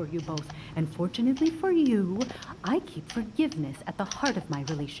topic for you both, and fortunately for you, I keep forgiveness at the heart of my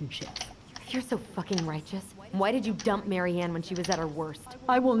relationships. You're so fucking righteous. Why did you dump Marianne when she was at her worst?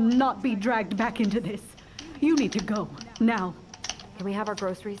 I will not be dragged back into this. You need to go, now. Can we have our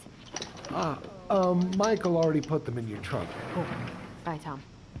groceries? Michael already put them in your trunk. Oh, bye, Tom.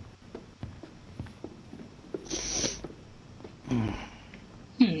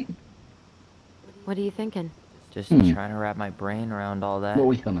 What are you thinking? Just trying to wrap my brain around all that. What are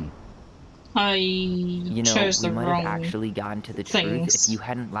we humming? I You know, chose we the might wrong have actually gotten to the truth things. if you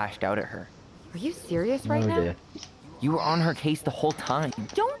hadn't lashed out at her. Are you serious right Oh now? dear. You were on her case the whole time.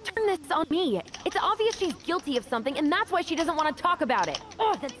 Don't turn this on me. It's obvious she's guilty of something, and that's why she doesn't want to talk about it.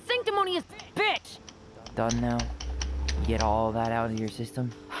 Oh, that sanctimonious bitch! Done now? You get all that out of your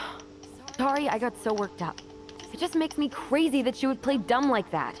system? Sorry, I got so worked up. It just makes me crazy that she would play dumb like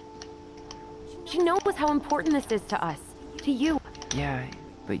that. She knows how important this is to us. To you. Yeah,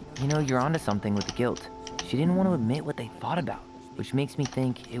 but you know, you're onto something with the guilt. She didn't want to admit what they thought about. which makes me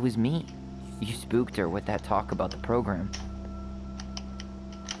think it was me. You spooked her with that talk about the program.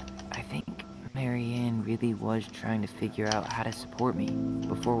 I think Marianne really was trying to figure out how to support me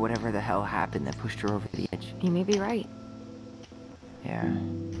before whatever the hell happened that pushed her over the edge. You may be right. Yeah.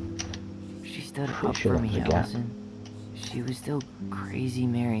 She stood Pretty up sure for that was me, a gap. Allison. She was still crazy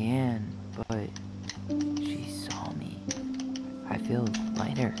Marianne, but she saw me. I feel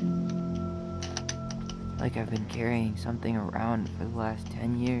lighter. Like I've been carrying something around for the last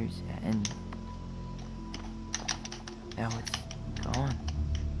 10 years, and now it's gone.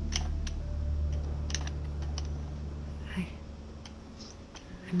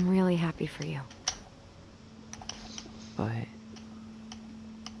 I'm really happy for you. But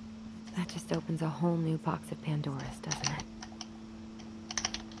That just opens a whole new box of Pandora's, doesn't it?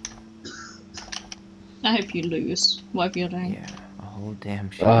 I hope you lose, whatever you're doing. yeah, a whole damn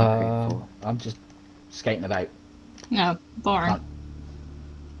shit. Grateful. I'm just skating about. No, boring. Can't-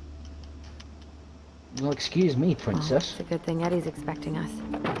 Well, excuse me, Well, princess. it's a good thing Eddie's expecting us.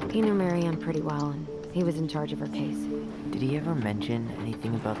 He knew Marianne pretty well, and he was in charge of her case. Did he ever mention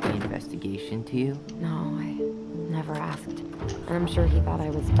anything about the investigation to you? No, I never asked. And I'm sure he thought I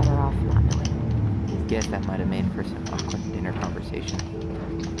was better off not knowing. Guess that might have made for some awkward dinner conversation.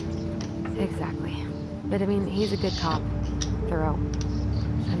 Exactly. But I mean, he's a good cop. Thorough.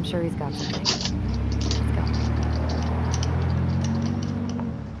 I'm sure he's got something. Let's go.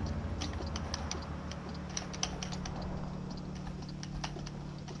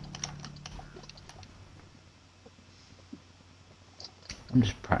 I'm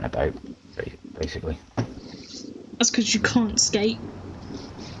just prattling about, basically. That's because you can't skate.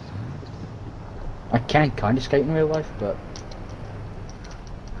 I can kind of skate in real life, but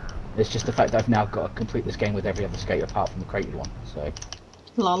it's just the fact that I've now got to complete this game with every other skater apart from the created one. So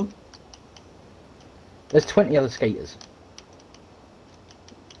Lol. there's 20 other skaters.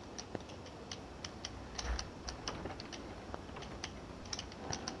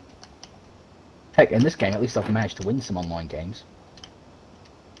 Heck, in this game, at least I've managed to win some online games.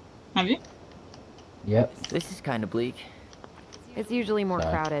 Have you? Yep. This is kind of bleak. It's usually more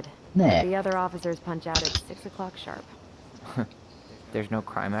Sorry. crowded. Nah. The other officers punch out at 6 o'clock sharp. There's no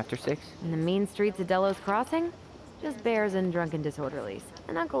crime after 6? In the mean streets of Delos Crossing, just bears and drunken disorderlies.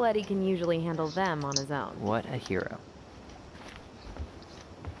 And Uncle Eddie can usually handle them on his own. What a hero.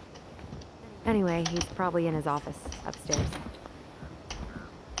 Anyway, he's probably in his office, upstairs.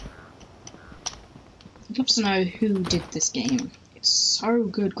 I'd love to know who did this game. It's so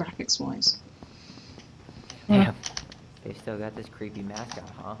good graphics-wise. Damn. They still got this creepy mascot,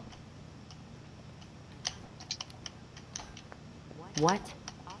 huh? What?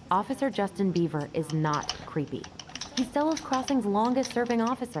 Officer Justin Beaver is not creepy. He's Delos Crossing's longest-serving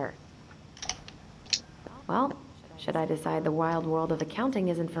officer. Well, should I decide the wild world of accounting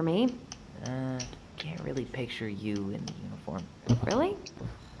isn't for me? Can't really picture you in the uniform. Really?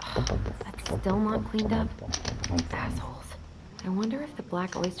 That's still not cleaned up? Assholes. I wonder if the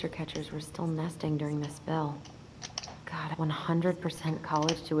black oyster catchers were still nesting during the spill. God, 100%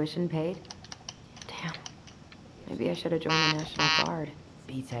 college tuition paid? Damn. Maybe I should have joined the National Guard.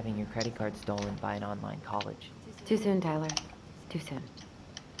 Beats having your credit card stolen by an online college. Too soon, Tyler. Too soon.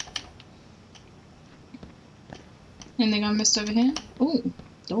 Anything I missed over here? Ooh,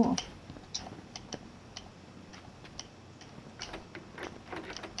 door.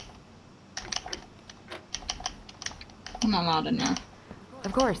 I'm not allowed in there.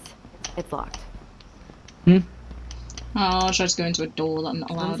 Of course. It's locked. Hmm? Oh, should I just go into a door that I'm not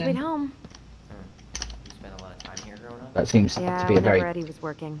Home allowed sweet in? home. You spent a lot of time here growing up? That seems Yeah, to be a whenever very Eddie was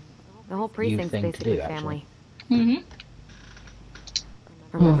working. The whole precinct's thing to basically do, actually. family.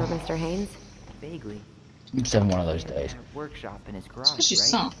 Mm-hmm. Remember Mr. Haynes? Vaguely. It's having one of those He had days. a workshop in his garage, Because you right?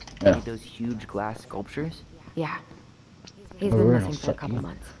 suck. Yeah. Made those huge glass sculptures? Yeah. He's Oh, been really? missing for a Fuck couple you.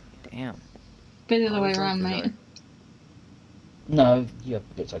 months. Damn. Bit the other How way his around, life is mate. No, you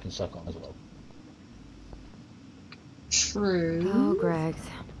have bits I can suck on as well. True. Oh, Greg's.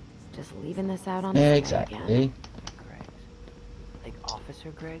 Just leaving this out on display again. Exactly. Greg's. Like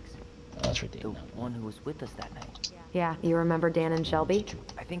Officer Greg's? Oh, that's The ridiculous. one who was with us that night. Yeah, you remember Dan and Shelby?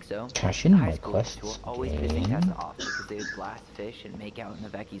 I think so. Cash The in high my schoolers quests who were always pissing game. Tessa off because they would blast fish and make out in the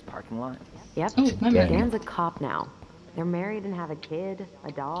Vecchi's parking lot. Yep. Oh, remember. game. Dan's a cop now. They're married and have a kid,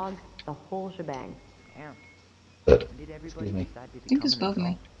 a dog, the whole shebang. Damn. Uh, When did everybody excuse me. decide to I think become it's an above me.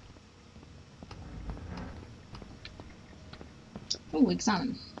 adult? Oh,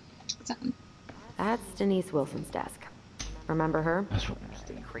 examine. Examine. That's Denise Wilson's desk. Remember her? That's what.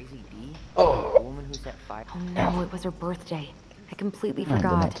 The crazy D? Oh. The woman who set fire? Oh no, it was her birthday. I completely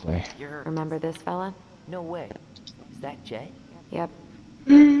Fundamentally. forgot. You're... Remember this fella? No way. Is that Jet? Yep.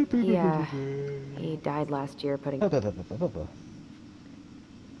 He died last year putting...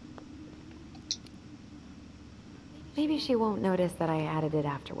 Maybe she won't notice that I added it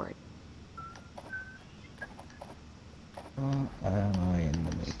afterward. Am I in the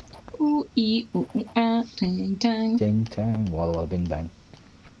mood? Ooh, ee, ooh, ah, ting, tang. Ding tang, walla walla bing bang.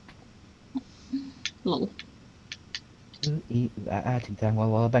 Lol. Ooh, ee, ooh, ah, ting tang, walla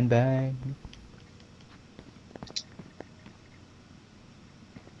walla bang bang.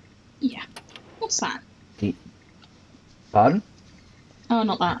 Yeah. What's that? Pardon? Oh,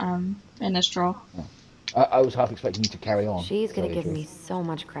 not that, in this drawer. I was half expecting you to carry on. She's gonna give me so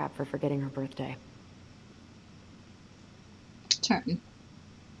much crap for forgetting her birthday. Turn.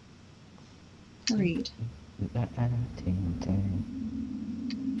 Read.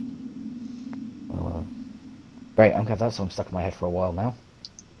 Well, great, I'm gonna have that song stuck in my head for a while now.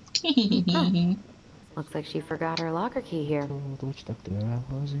 Huh. Looks like she forgot her locker key here.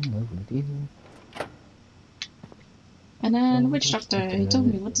 And then witch doctor, he told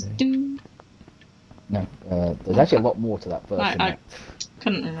me what to do. No, there's actually a lot more to that verse. I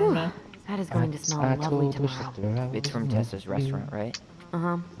couldn't remember. That is going to smell lovely tomorrow. It's from Tessa's restaurant, right?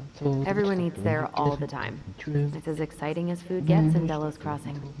 Uh-huh. Everyone eats there all the time. It's as exciting as food gets in Delos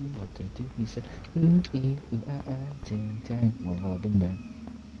Crossing.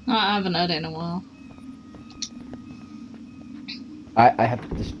 I haven't heard it in a while. I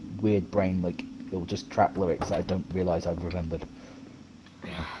have this weird brain, like, it'll just trap lyrics that I don't realise I've remembered.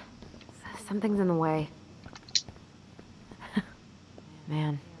 Something's in the way.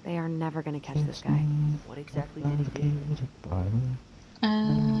 Man, they are never gonna catch this guy. What exactly did he do?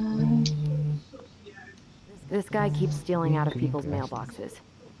 This guy keeps stealing out of people's mailboxes.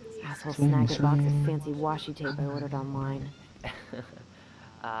 Asshole snagged a box of fancy washi tape I ordered online.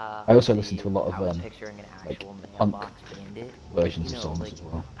 I also listen to a lot of I was picturing an like actual punk mailbox bandit, versions you of know, songs like as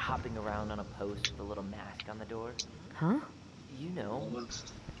well. hopping around on a post with a little mask on the door. Huh? You know,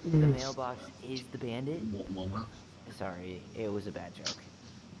 the mailbox is the bandit. Sorry, it was a bad joke.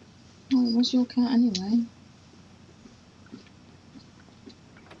 Oh, where's your cat anyway?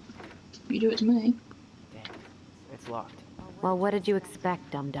 You do it to me. Damn, it's locked. Well, what did you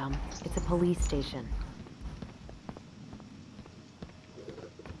expect, dum-dum? It's a police station.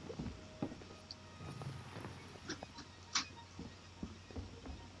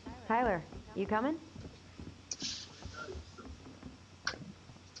 Tyler, you coming?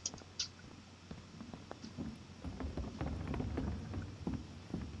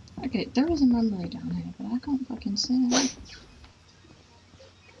 Okay, there is a memory down here, but I can't fucking see it.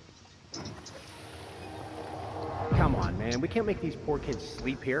 Come on, man. We can't make these poor kids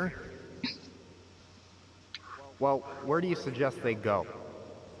sleep here. Well, where do you suggest they go?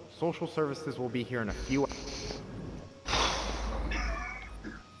 Social services will be here in a few hours.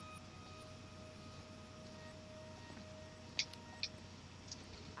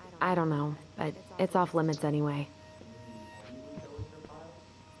 I don't know, but it's off limits anyway.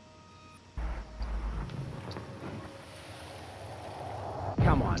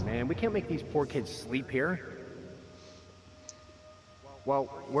 Come on, man. We can't make these poor kids sleep here. Well,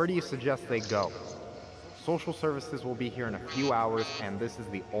 where do you suggest they go? Social services will be here in a few hours, and this is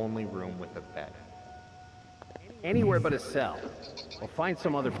the only room with a bed. Anywhere but a cell. We'll find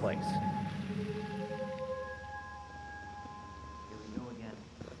some other place.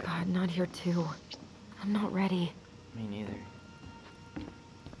 God, not here too. I'm not ready. Me neither.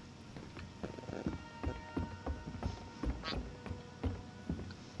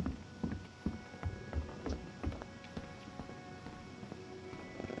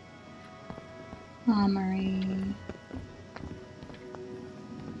 Armory.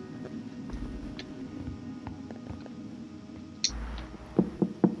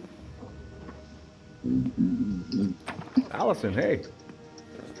 Allison, hey.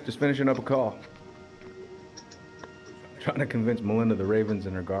 Just finishing up a call. Trying to convince Melinda the Ravens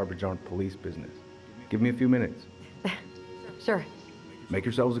and her garbage aren't police business. Give me a few minutes. Sure. Make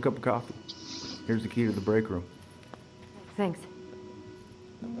yourselves a cup of coffee. Here's the key to the break room. Thanks.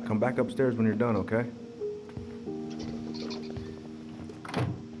 Come back upstairs when you're done, okay?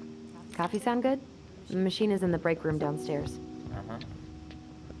 Coffee sound good? The machine is in the break room downstairs. Uh-huh.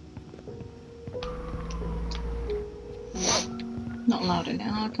 Not allowed in the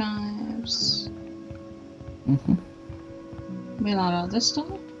archives. Mm-hmm. We allowed out this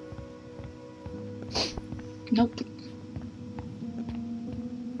door? Nope.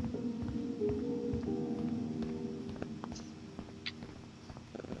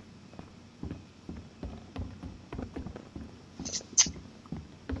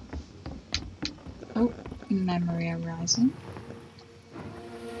 Oh, memory arising.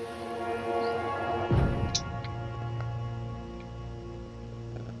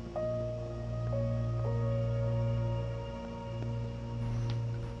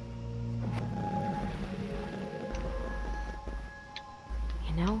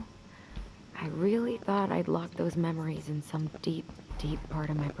 know, I really thought I'd locked those memories in some deep, deep part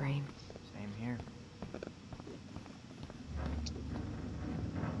of my brain. Same here.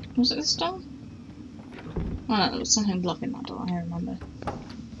 Was it this door? Oh no, there was something blocking that door, I remember.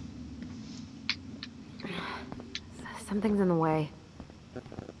 Something's in the way.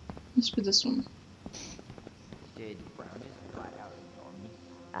 Must be this one. Did Brown just flat out ignore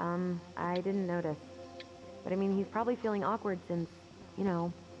me? I didn't notice. But I mean, he's probably feeling awkward since, you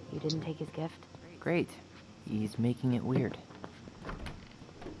know, you didn't take his gift. Great. He's making it weird.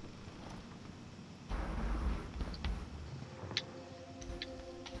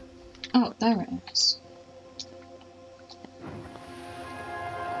 Oh, there it is.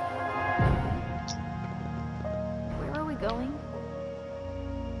 Where are we going?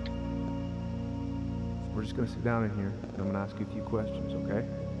 We're just gonna sit down in here, and I'm gonna ask you a few questions, okay?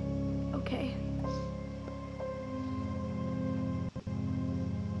 Okay.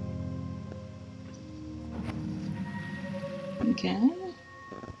 Okay.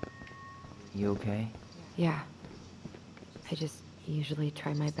 You okay? Yeah. I just usually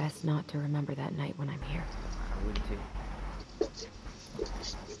try my best not to remember that night when I'm here. I would too.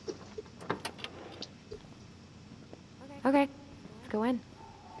 Okay, let's go in.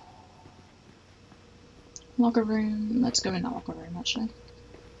 Locker room. Let's go in that locker room, actually.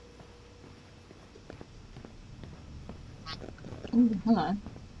 Ooh, hello.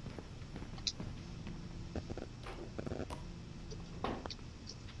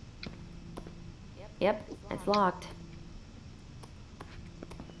 Yep, it's locked.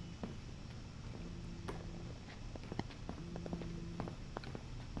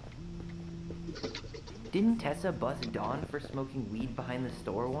 Didn't Tessa bust Dawn for smoking weed behind the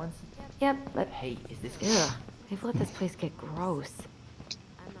store once? Yep, but Hey, is this... ugh, they've let this place get gross.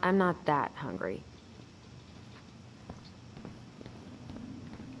 I'm not that hungry.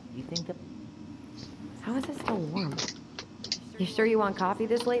 You think that... How is it still warm? You sure you want coffee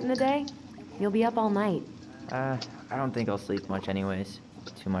this late in the day? You'll be up all night. I don't think I'll sleep much anyways.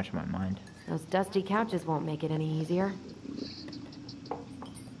 Too much on my mind. Those dusty couches won't make it any easier.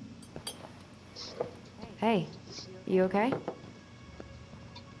 Hey, you okay?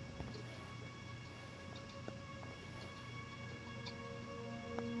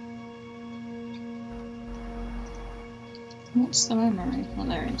 What's the memory? Oh,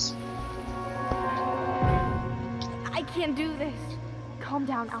 there it is. I can't do this. Calm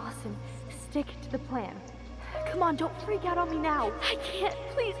down, Allison. Stick to the plan. Come on, don't freak out on me now. I can't,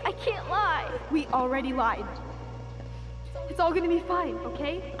 please, I can't lie. We already lied. It's all gonna be fine,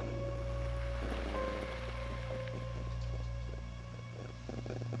 okay?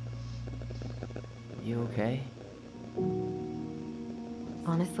 You okay?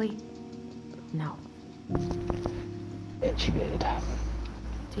 Honestly, no. Itchy bit.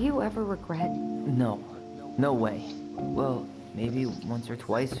 Do you ever regret? No. No way. Well, maybe once or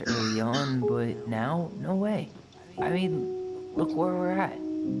twice early on, but now, no way. I mean, look where we're at.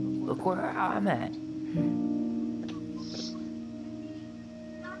 Look where I'm at.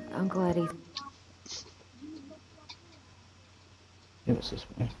 Uncle Eddie. It was this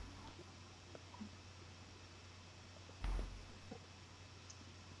way.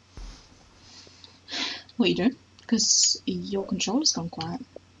 What are you doing? Because your controller's gone quiet.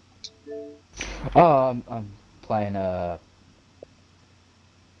 Oh, I'm playing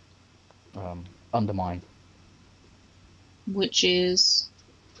Undermine. Which is...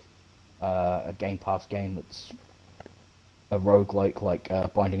 A Game Pass game that's a roguelike like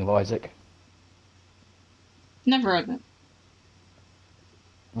Binding of Isaac. Never heard of it.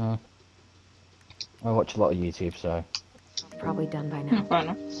 I watch a lot of YouTube, so... Probably done by now. Fair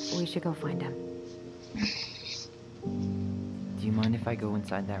enough. We should go find him. Do you mind if I go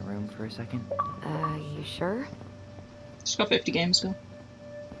inside that room for a second? You sure? Just got 50 games still.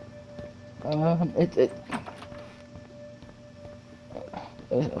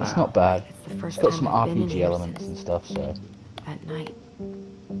 It's not bad. It's the first It's got time some I've been in RPG here elements since and stuff, so... At night.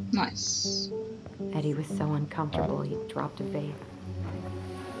 Nice. Eddie was so uncomfortable, he dropped a vase.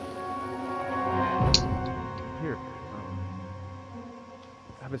 Here.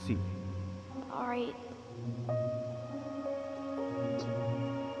 Have a seat. All right.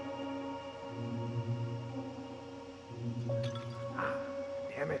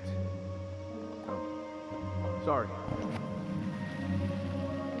 Damn it. Sorry.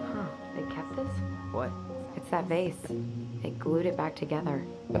 Huh, they kept this? What? It's that vase. They glued it back together.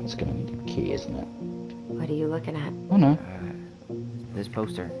 That's gonna be the key, isn't it? What are you looking at? Oh no. This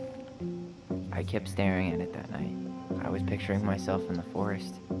poster. I kept staring at it that night. I was picturing myself in the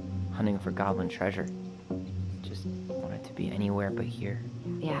forest, hunting for goblin treasure. Just wanted to be be anywhere but here.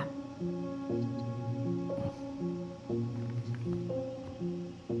 Yeah.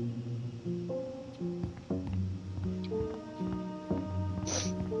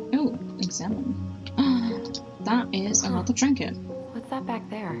 Oh, examine. That is another trinket. What's that back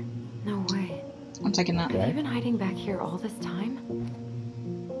there? No way. I'm taking that. Have you been hiding back here all this time?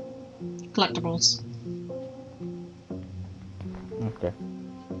 Collectibles. Okay.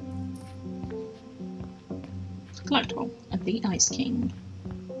 Collectible. The Ice King.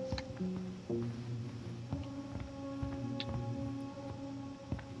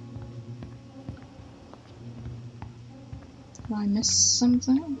 Did I miss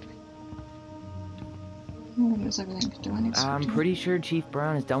something? I think it's everything. Do I need to I'm pretty sure Chief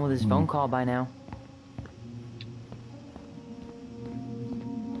Brown is done with his phone call by now.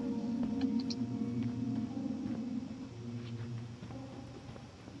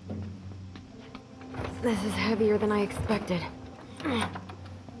 This is heavier than I expected. Oh,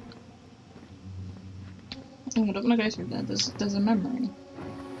 I'm not gonna go through that. There's a memory.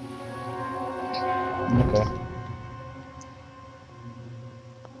 Okay.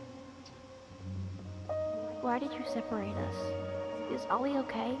 Why did you separate us? Is Ollie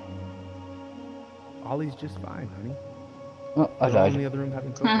okay? Ollie's just fine, honey. Oh, I We're all in died. the other room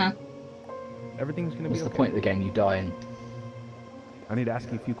having coffee. Uh-huh. Everything's gonna be What's okay. the point of the game? You die and I need to ask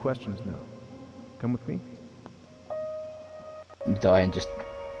you a few questions now. Come with me. just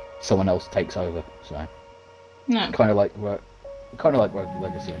someone else takes over. So No. kind of like Rogue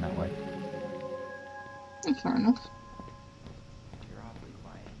Legacy in that way. Fair enough. You're awfully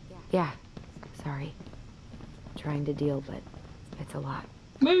quiet. Yeah. Sorry. Trying to deal, but it's a lot.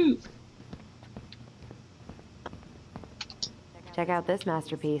 Move! Check out this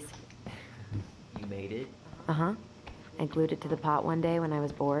masterpiece. You made it? Uh-huh. I glued it to the pot one day when I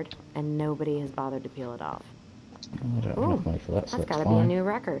was bored, and nobody has bothered to peel it off. I don't have enough money for that, so That's that's gotta be a fine. new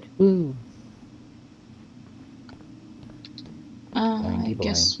record. Woo! I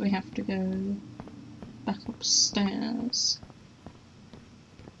guess we have to go back upstairs.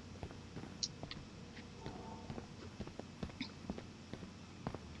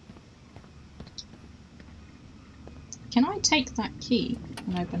 Can I take that key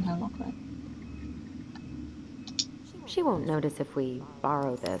and open her locker? She won't notice if we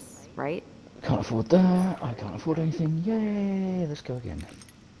borrow this, right? Can't afford that. I can't afford anything. Yay! Let's go again.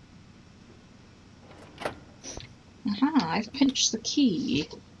 Aha, I've pinched the key.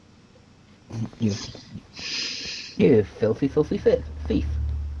 You filthy, filthy thief.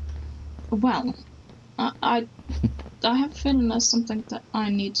 Well, I have a feeling there's something that I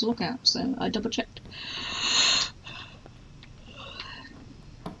need to look at, so I double checked.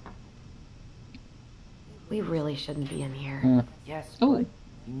 We really shouldn't be in here. Yes, Oh. but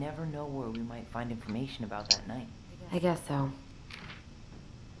you never know where we might find information about that night. I guess so.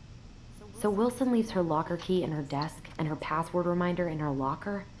 So Wilson leaves her locker key in her desk and her password reminder in her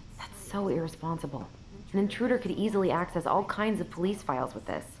locker? That's so irresponsible. An intruder could easily access all kinds of police files with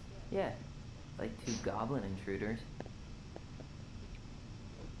this. Yeah, like 2 goblin intruders.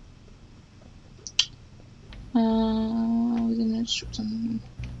 Within the instruction.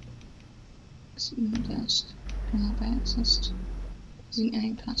 Desk. Cannot be accessed. Using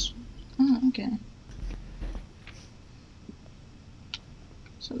any password. Oh, okay.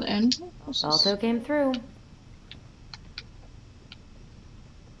 So the end. Balto came through.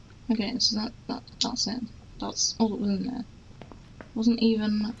 Okay, so that's it. That's all that was in there. Wasn't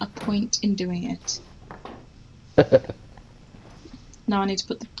even a point in doing it. Now I need to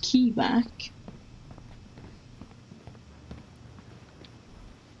put the key back.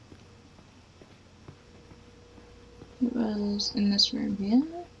 It was in this room here.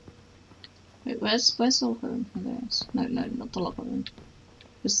 Wait, where's the locker room? Oh, there it is. No, not the locker room.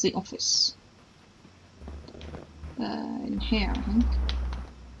 This is the office. In here, I think.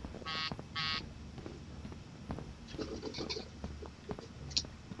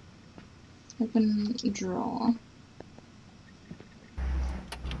 Open drawer.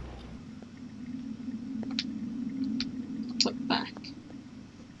 Put back.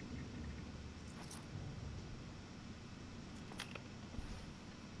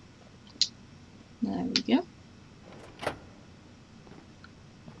 There we go.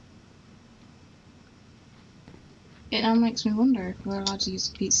 It now makes me wonder if we're allowed to use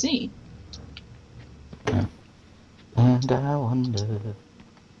the PC. And I wonder.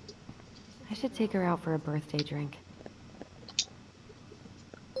 I should take her out for a birthday drink.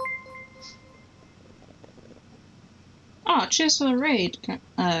 Ah, cheers for the raid,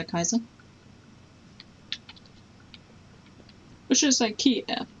 Kaiser. We should say Kia,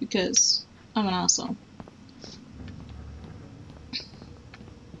 because I'm an arsehole.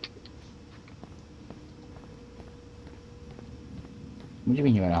 What do you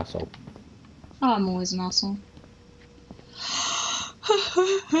mean you're an asshole? Oh, I'm always an asshole.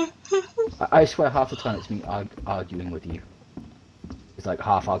 I swear half the time it's me arguing with you. It's like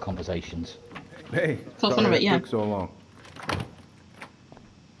half our conversations. Hey, Fun sorry of it, it yeah. took so long.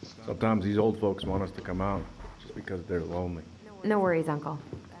 Sometimes these old folks want us to come out just because they're lonely. No worries, Uncle.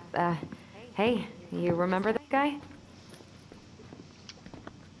 Hey, you remember that guy?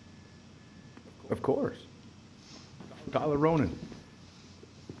 Of course. Tyler Ronan.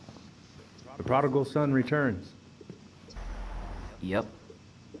 The prodigal son returns. Yep.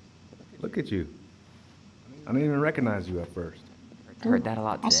 Look at you. I didn't even recognize you at first. Heard that a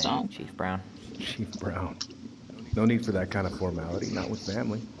lot today, Hostile. Chief Brown. Chief Brown. No need for that kind of formality, not with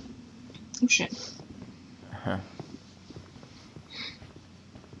family. Oh shit. Huh.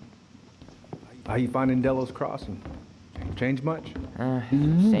 How you finding Delos Crossing? Change much?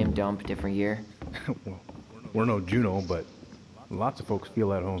 Same dump, different year. Well, we're no Juno, but lots of folks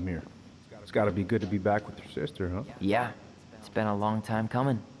feel at home here. It's gotta be good to be back with your sister, huh? Yeah, it's been a long time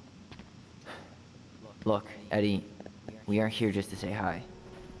coming. Look, Eddie, we aren't here just to say hi.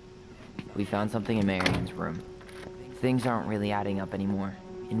 We found something in Marian's room. Things aren't really adding up anymore,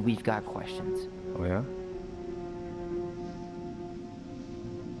 and we've got questions. Oh, yeah?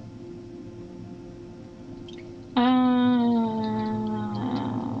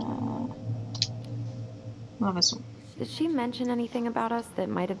 Love us all. Did she mention anything about us that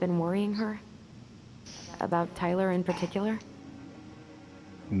might have been worrying her? About Tyler in particular?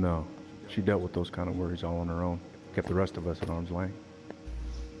 No. She dealt with those kind of worries all on her own. Kept the rest of us at arm's length.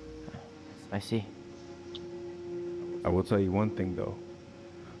 I see. I will tell you one thing, though.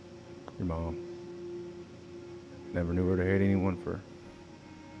 Your mom. Never knew her to hate anyone for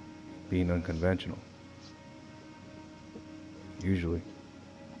being unconventional. Usually,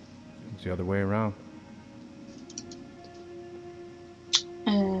 it's the other way around.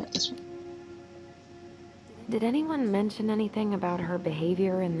 This one. Did anyone mention anything about her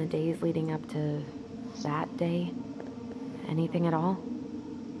behavior in the days leading up to that day? Anything at all?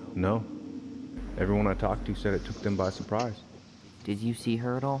 No. Everyone I talked to said it took them by surprise. Did you see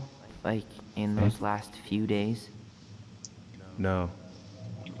her at all? Like, in those last few days? No.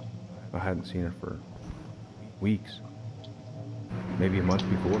 I hadn't seen her for weeks. Maybe a month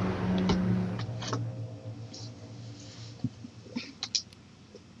before.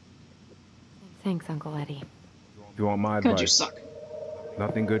 Thanks, Uncle Eddie. If you want my God, you advice, suck.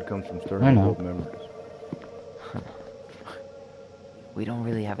 nothing good comes from I stirring know. old memories. We don't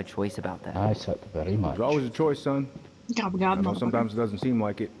really have a choice about that. I suck very much. There's always a choice, son. God, I know motherfucker. sometimes it doesn't seem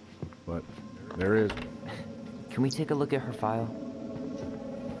like it, but there is. Can we take a look at her file?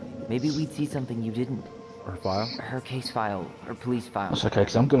 Maybe we'd see something you didn't. Her file? Her case file, her police file. It's okay,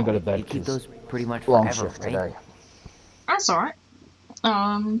 because I'm going to go to bed. You keep 'cause those pretty much long forever, shift right? today. That's alright.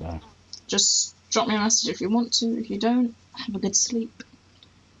 Yeah. Just drop me a message if you want to. If you don't, have a good sleep.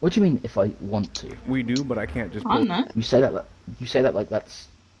 What do you mean if I want to? We do, but I can't just. I don't know. You say that like that's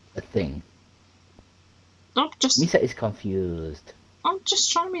a thing. Misa is confused. I'm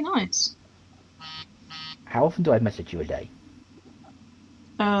just trying to be nice. How often do I message you a day?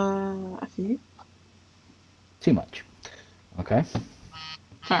 A few. Too much. Okay.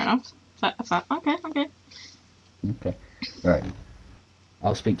 Fair enough. Okay. Okay. Right.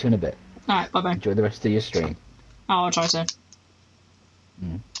 I'll speak to you in a bit. Alright, bye bye. Enjoy the rest of your stream. I'll try to.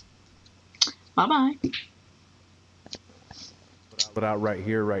 Mm. Bye bye. But out right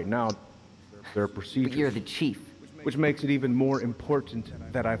here, right now, there are procedures. But you're the chief. Which makes it even more important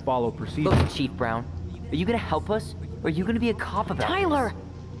that I follow procedures. Look, Chief Brown, are you gonna help us? Or are you gonna be a cop about Tyler!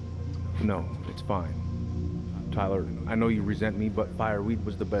 No, it's fine. Tyler, I know you resent me, but fireweed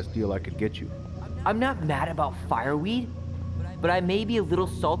was the best deal I could get you. I'm not mad about fireweed, but I may be a little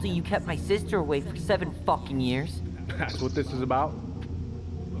salty you kept my sister away for 7 fucking years. That's what this is about?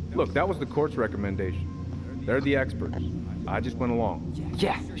 Look, that was the court's recommendation. They're the experts. I just went along.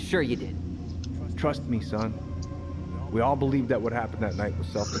 Yeah, sure you did. Trust me, son. We all believed that what happened that night was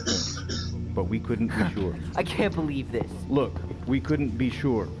self-defense, but we couldn't be sure. I can't believe this. Look, we couldn't be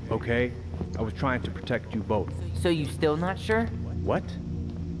sure, okay? I was trying to protect you both. So you still not sure? What?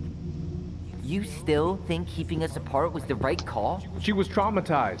 You still think keeping us apart was the right call? She was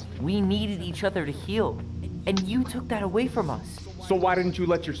traumatized. We needed each other to heal, and you took that away from us. So why didn't you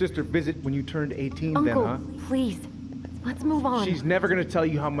let your sister visit when you turned 18 Uncle, then, huh? please. Let's move on. She's never gonna tell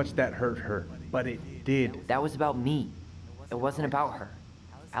you how much that hurt her, but it did. That was about me. It wasn't about her.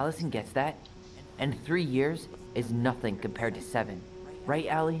 Allison gets that, and 3 years is nothing compared to 7. Right,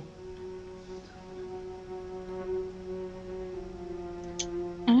 Allie?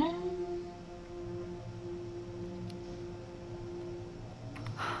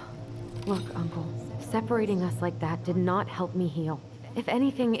 Separating us like that did not help me heal. If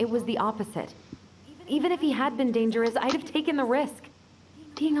anything, it was the opposite. Even if he had been dangerous, I'd have taken the risk.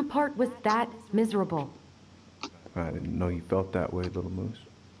 Being apart was that miserable. I didn't know you felt that way, little moose.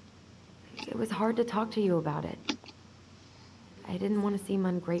 It was hard to talk to you about it. I didn't want to seem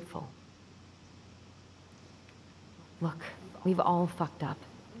ungrateful. Look, we've all fucked up.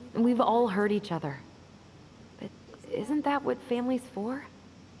 And we've all hurt each other. But isn't that what family's for?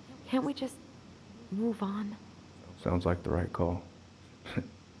 Can't we just move on? Sounds like the right call.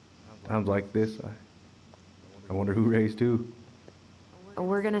 Times like this, I wonder who raised who.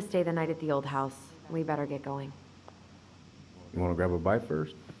 We're gonna stay the night at the old house. We better get going. You want to grab a bite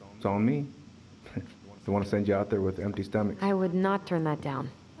first? It's on me. Don't want to send you out there with empty stomachs. I would not turn that down.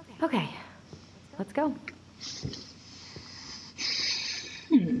 Okay, let's go.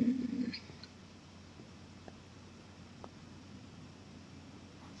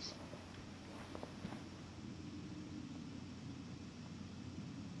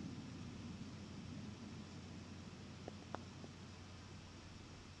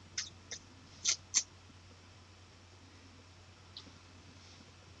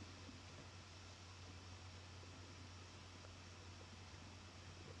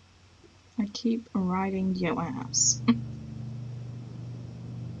 I keep riding your ass.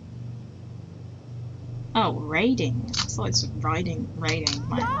 Oh, raiding. I thought it's raiding my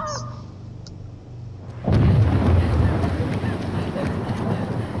ass.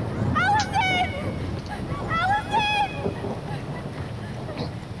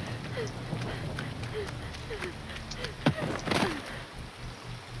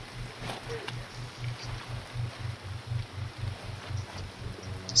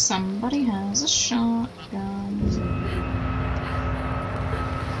 Somebody has a shotgun.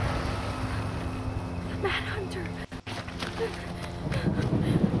 Manhunter.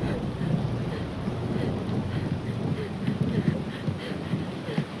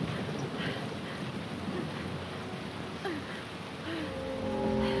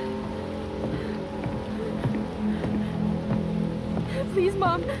 Please,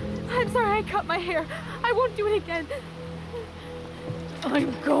 Mom. I'm sorry I cut my hair. I won't do it again.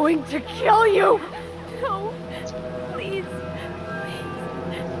 I'm going to kill you! No, please. Please.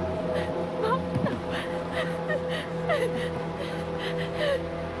 Mom, no.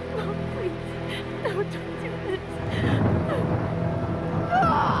 Mom, please. No, don't do this.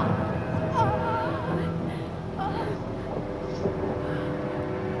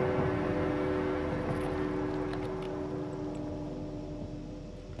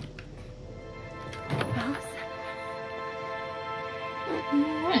 No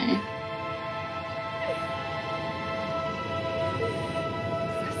way.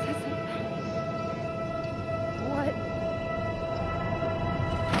 What?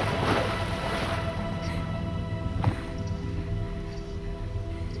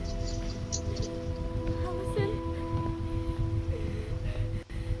 Allison?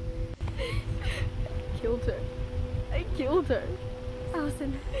 Killed her. I killed her.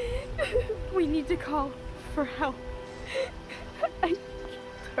 Allison, we need to call for help. I killed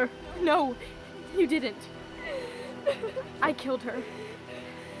her. No, you didn't. I killed her.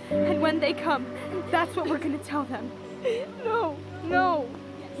 And when they come, that's what we're gonna tell them. No, no.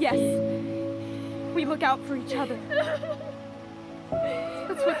 Yes. We look out for each other.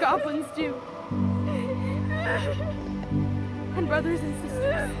 That's what goblins do. And brothers and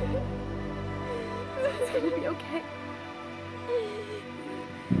sisters. It's gonna be okay.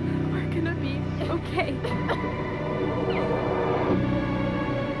 We're gonna be okay.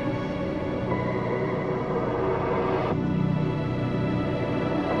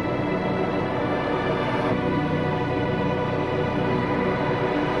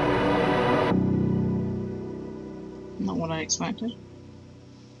 Not what I expected.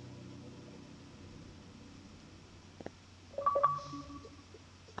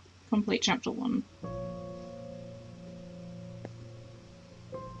 Complete chapter 1.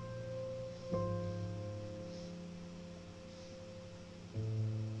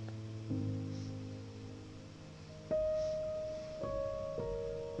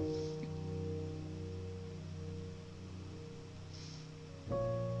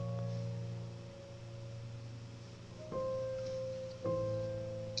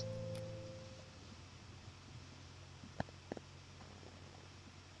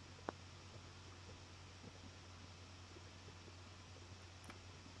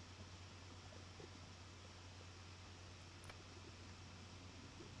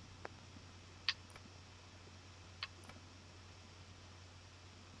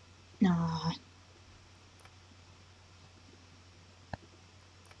 Nah.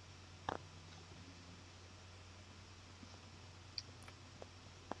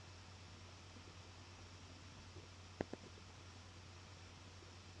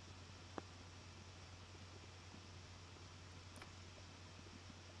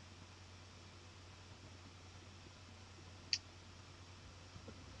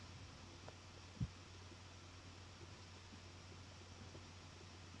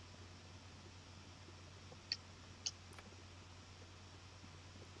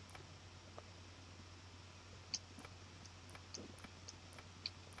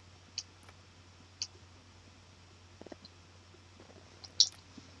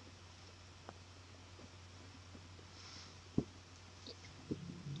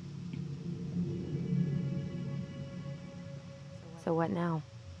 So what now?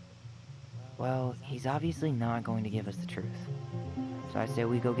 Well, he's obviously not going to give us the truth. So I say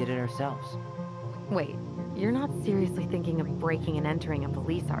we go get it ourselves. Wait, you're not seriously thinking of breaking and entering a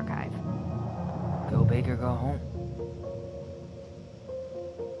police archive? Go big or go home.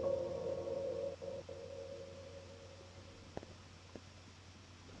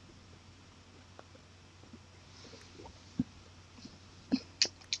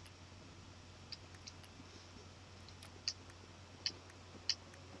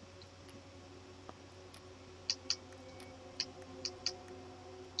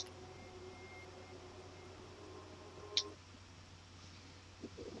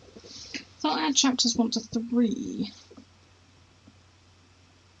 Thought I had chapters 1 to 3.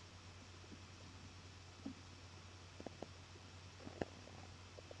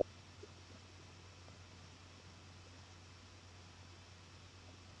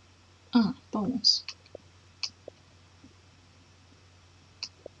 Ah, bonus.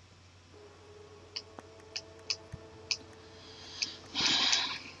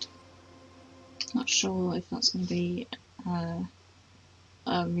 Not sure if that's going to be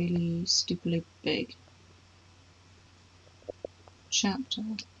a really stupidly big chapter.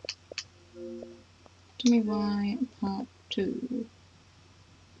 Tell me why part 2.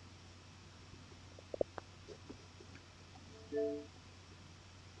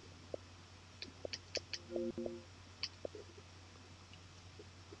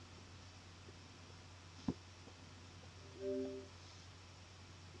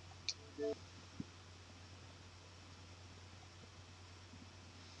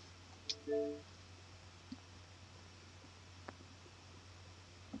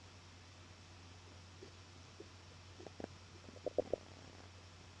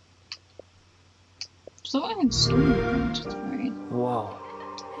 So I installed 1 to 3. Whoa.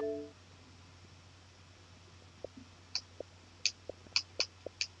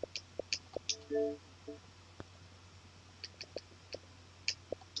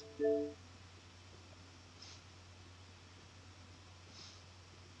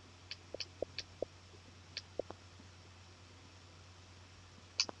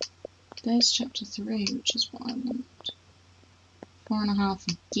 There's chapter 3, which is what I want.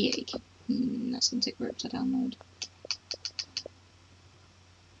 4.5 gig. That's going to take rope to download.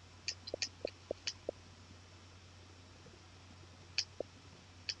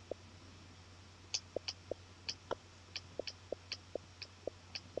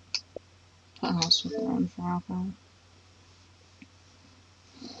 Put a house with her on for alcohol.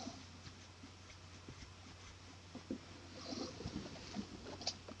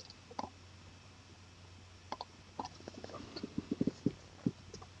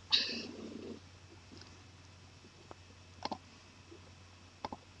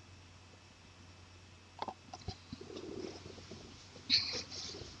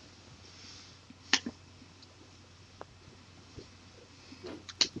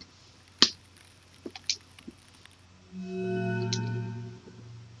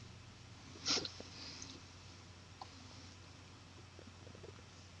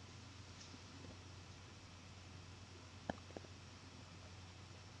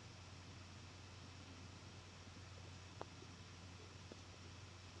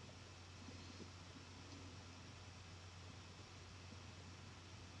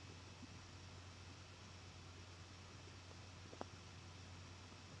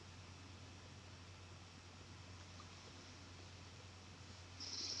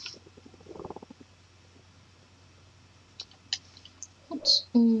 What's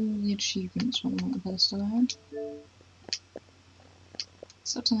all the achievements from the first alone?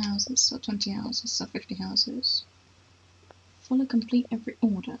 Sell 10 houses, sell 20 houses, sell 50 houses. Fully complete every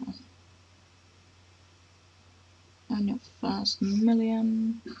order. Earn your first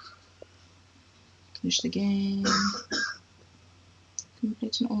million. Finish the game.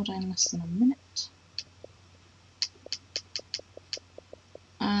 Complete an order in less than a minute.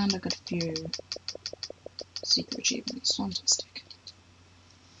 And I got a few secret achievements. Fantastic.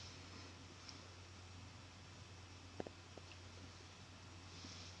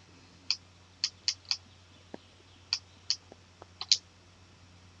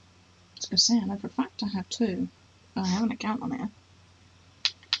 I was going to say, I know for a fact I have 2. I have an account on it.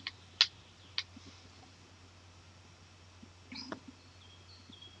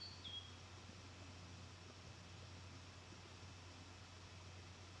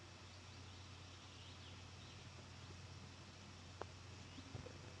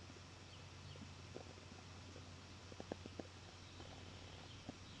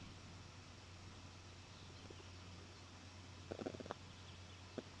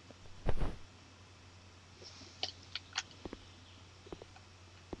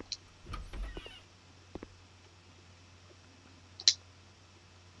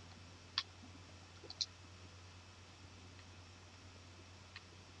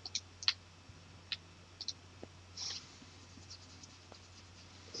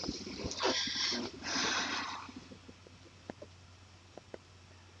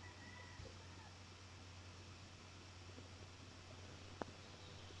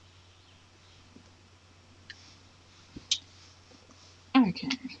 Okay.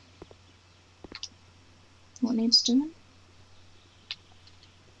 What needs doing?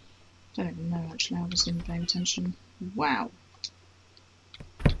 Don't even know actually, I wasn't even paying attention. Wow.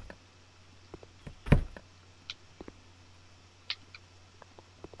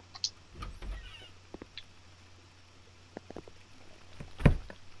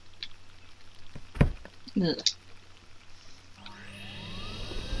 Ugh.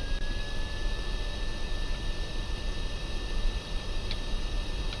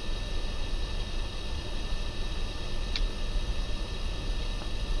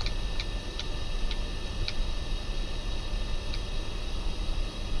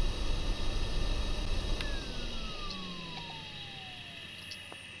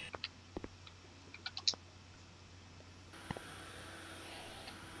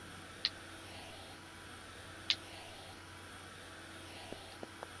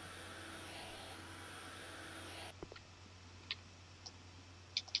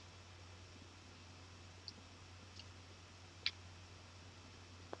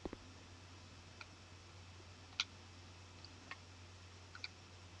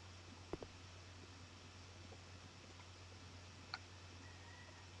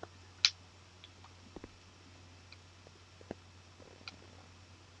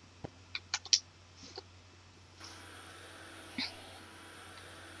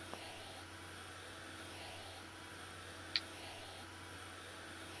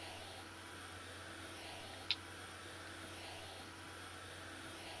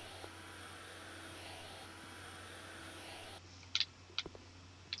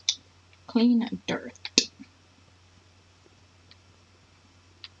 Clean dirt.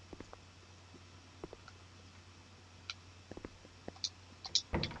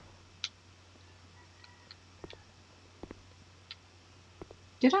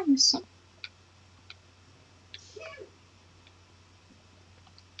 Did I miss some?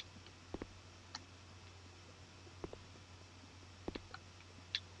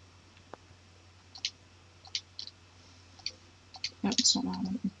 No, it's not that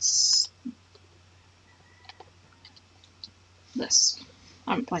one. It's this.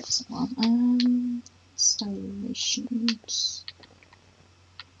 I haven't played this in a while. Installations.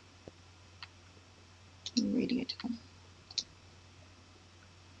 Radiator.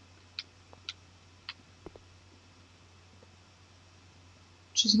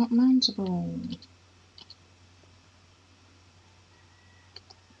 Which is not mountable.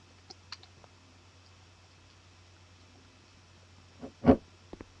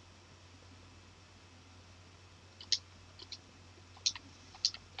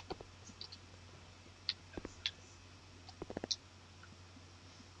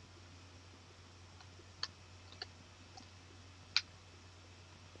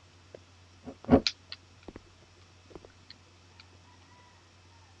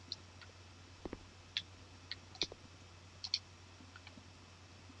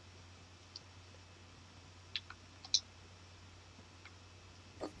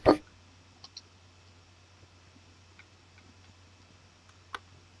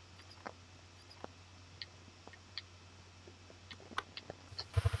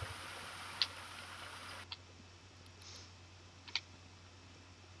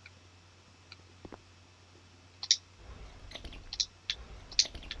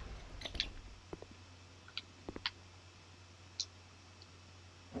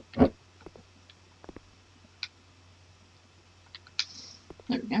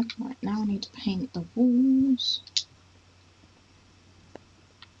 There we go. Right, now I need to paint the walls.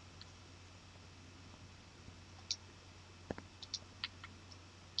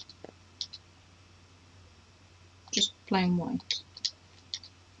 Just plain white.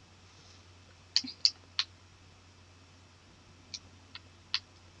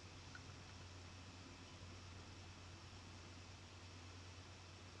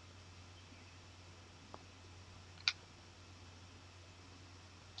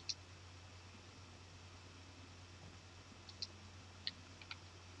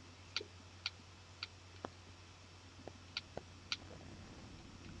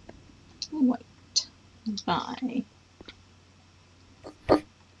 White. Bye.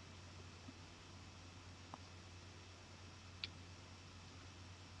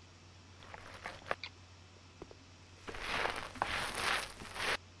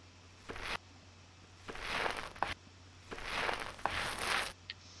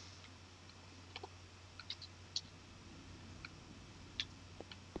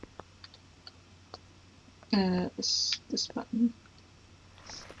 This button.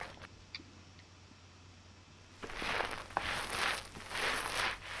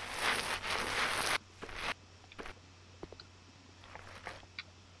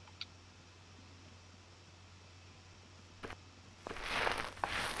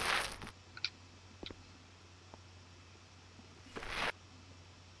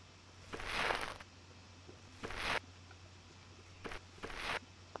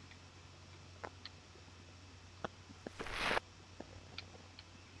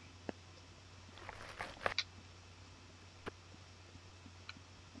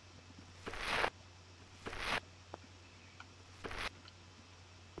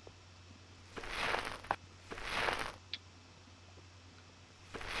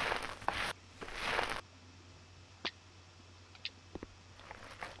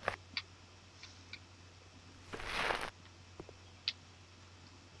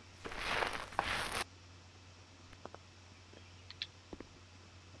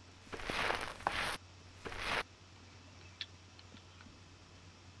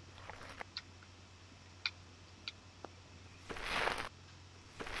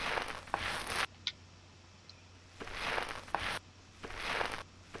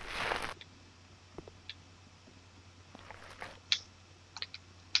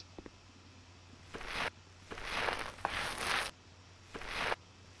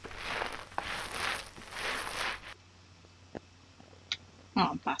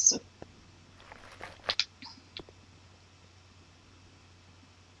 Oh, bastard.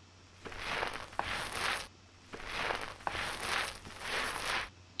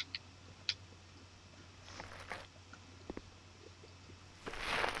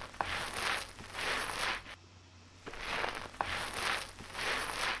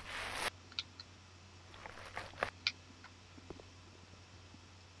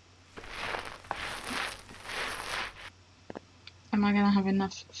 Am I going to have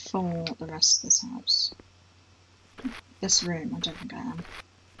enough for the rest of this house? This room, I don't think I am.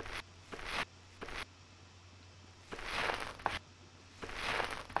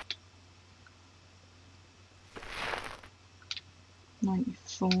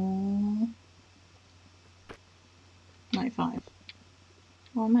 $94. $95.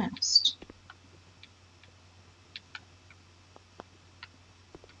 Oh, I missed.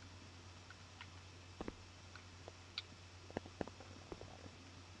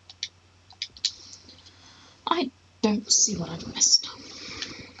 I don't see what I've missed.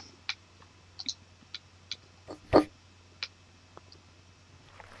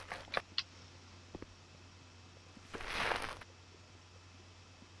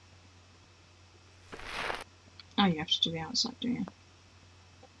 Oh, you have to do the outside, do you?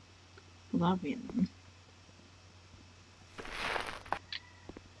 Well, that'll be it then.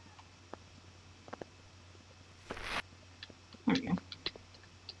 There we go.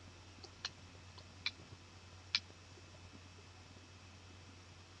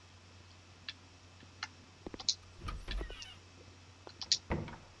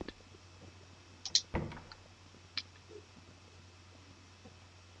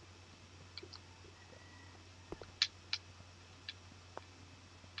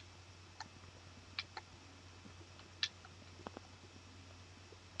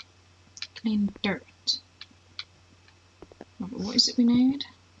 Clean dirt. What is it we need?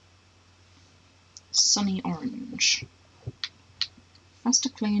 Sunny orange. Faster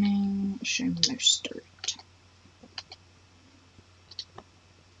cleaning, show most dirt.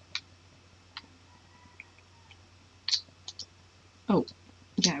 Oh,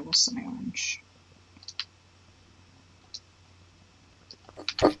 yeah, it was sunny orange.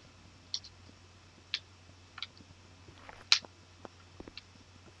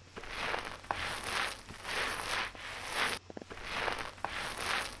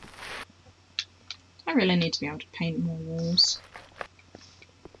 I really need to be able to paint more walls.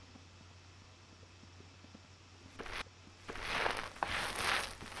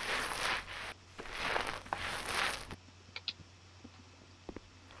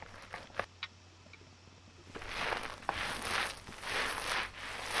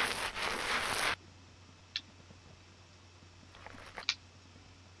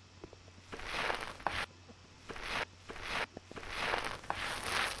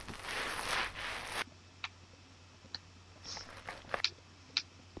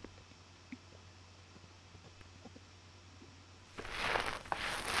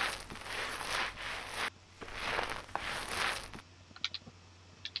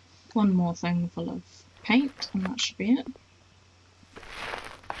 One more thing full of paint, and that should be it.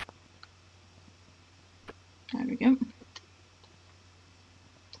 There we go.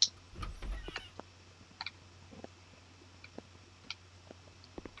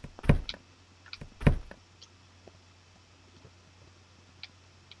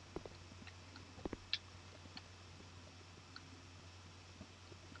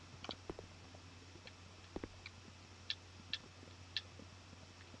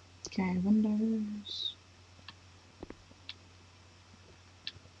 Okay, windows.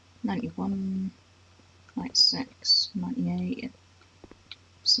 91, 96, 98.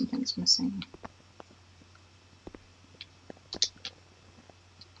 Something's missing.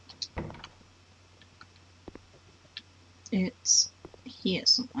 It's here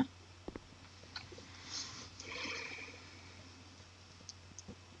somewhere.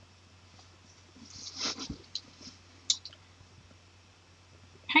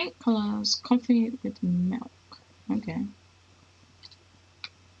 Paint colours, coffee with milk. Okay.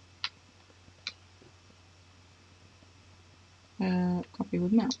 Coffee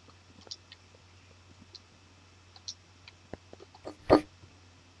with milk.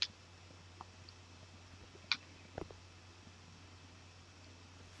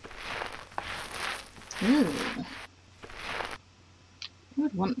 Ooh. Who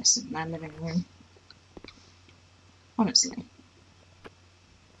would want this in their living room? Honestly.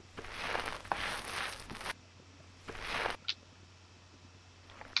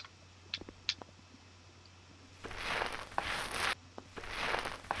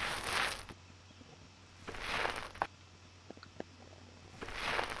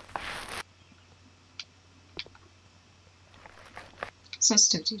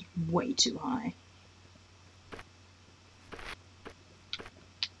 sensitivity is way too high.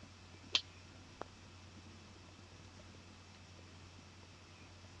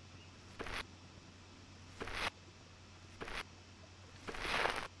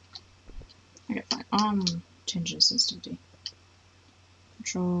 Okay, fine. Changing the sensitivity.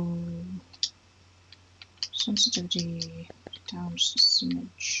 Control sensitivity down just a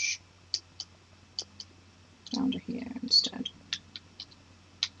smidge. Down to here instead.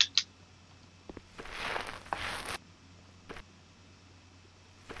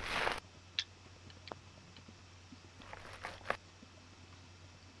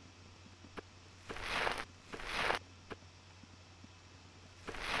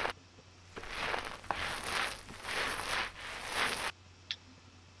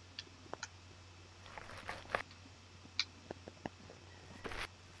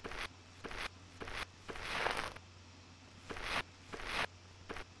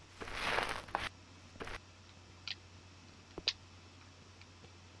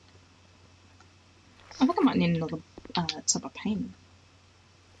 I think I might need another type of paint.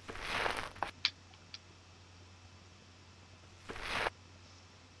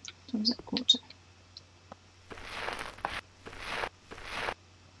 What is it? Quarter.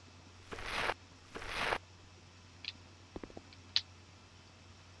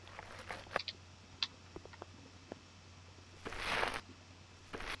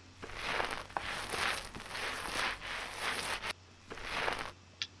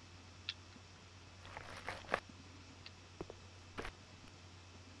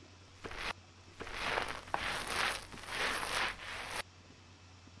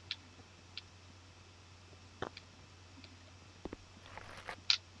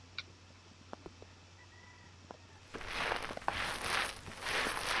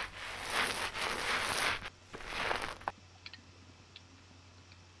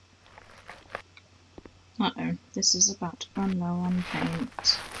 Uh-oh, this is about to run low on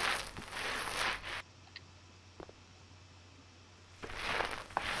paint.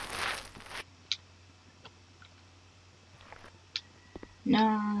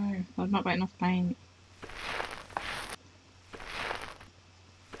 No, I've not got enough paint.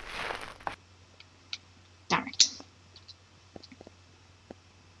 Damn it.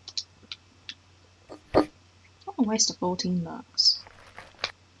 What a waste of $14.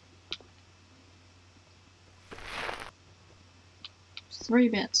 3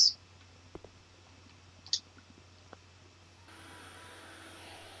 bits.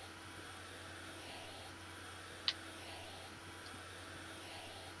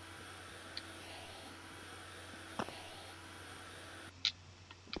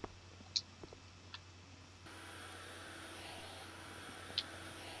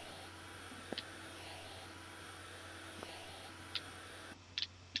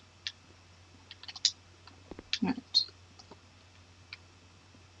 Right.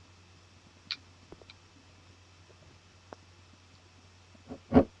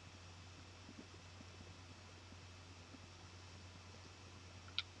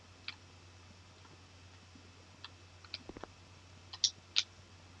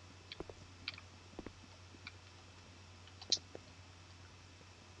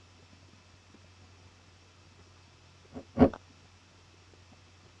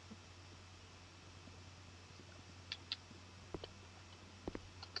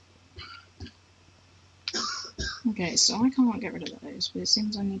 Okay, so I can't get rid of those, but it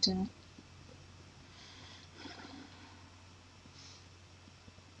seems I need to...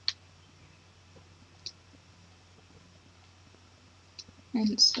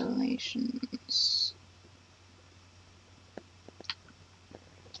 Installations.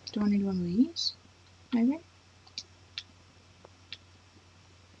 Do I need one of these? Maybe?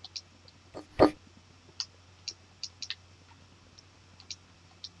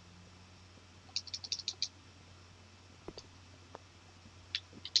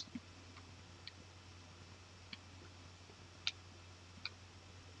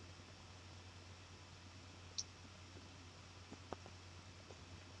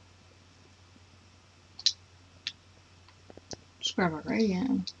 Just grab a radio.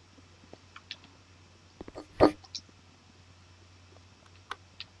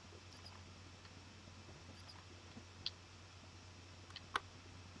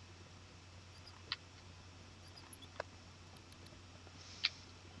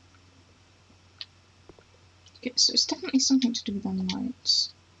 Okay, so it's definitely something to do with them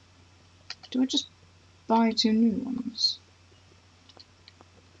lights. Do I just buy 2 new ones?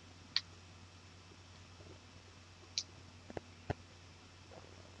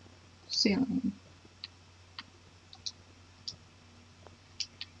 Ceiling.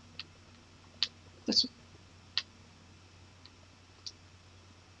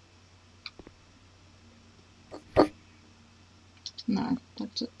 No,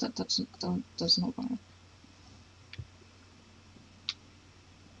 that does not work.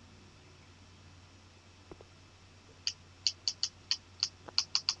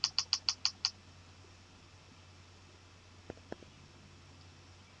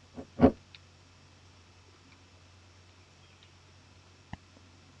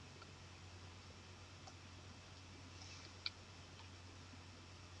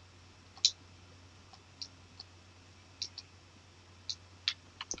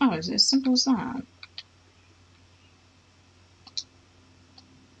 Oh, is it as simple as that? I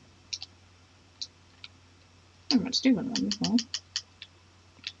haven't had to do one of them before.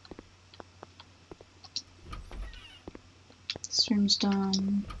 Stream's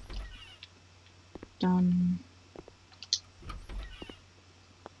done. Done.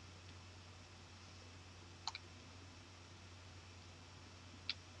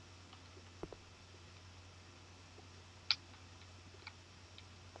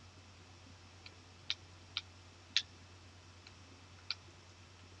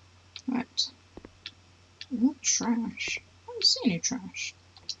 Right. What trash? I don't see any trash.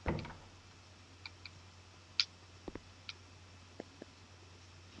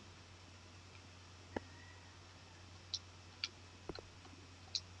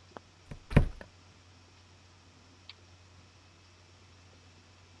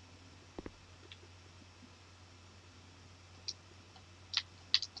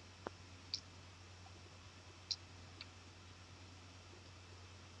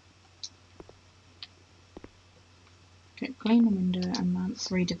 Okay, clean the window and mount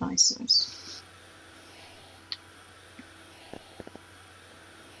 3 devices.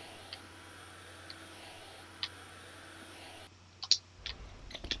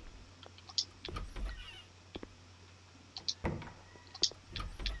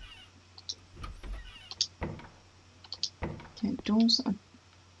 Okay, doors that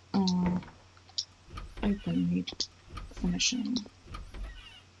are open need finishing.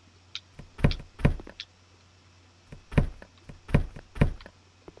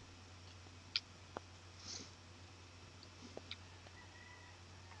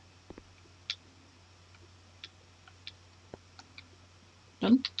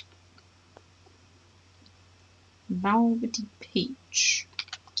 Done. Velvety Peach.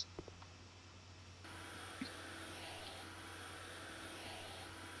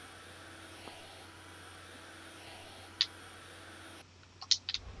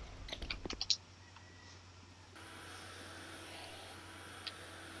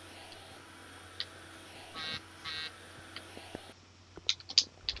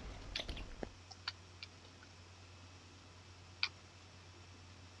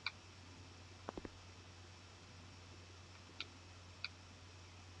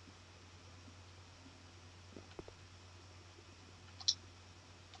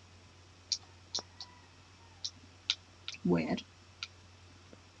 Weird.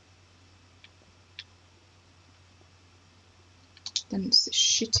 Then it's this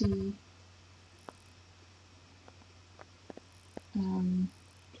shitty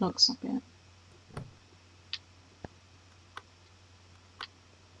plug socket.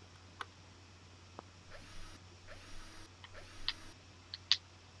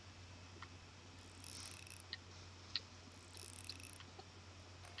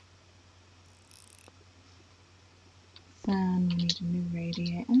 Then we need a new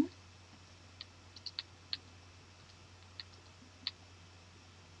radiator.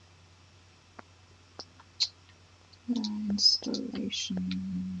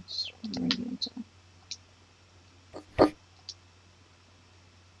 Installations radiator.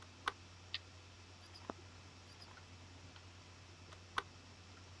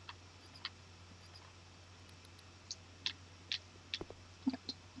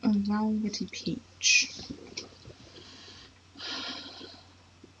 A Velvety Peach.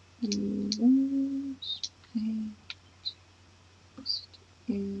 Walls, paint,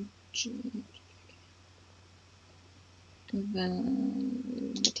 edges.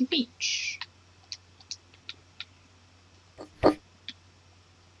 Velvety Peach.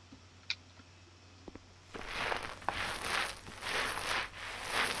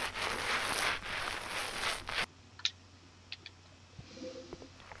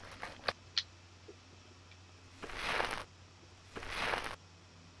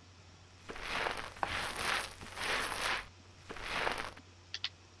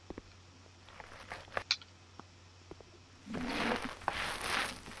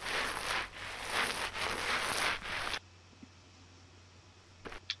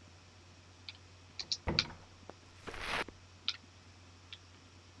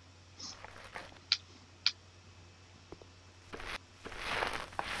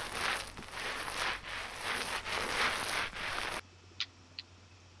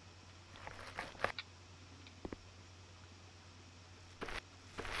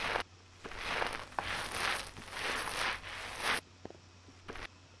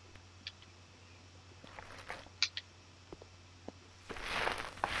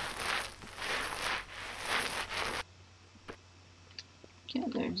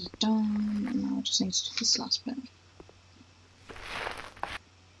 Get those done, and now I just need to do this last bit.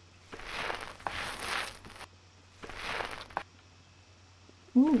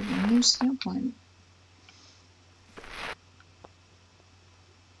 Ooh, a new skill point.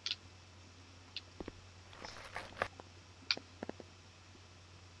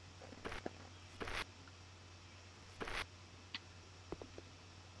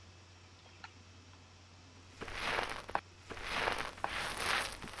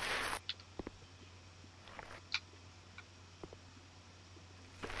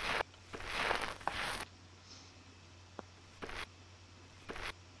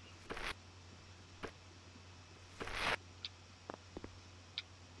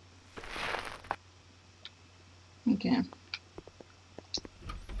 Okay.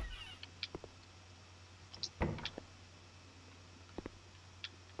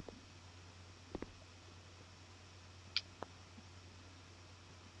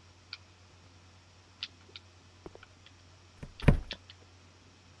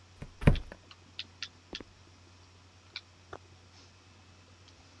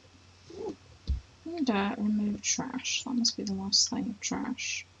 And remove trash. That must be the last thing of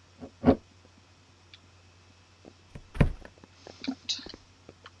trash. Right.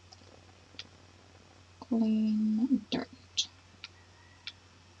 Clean dirt.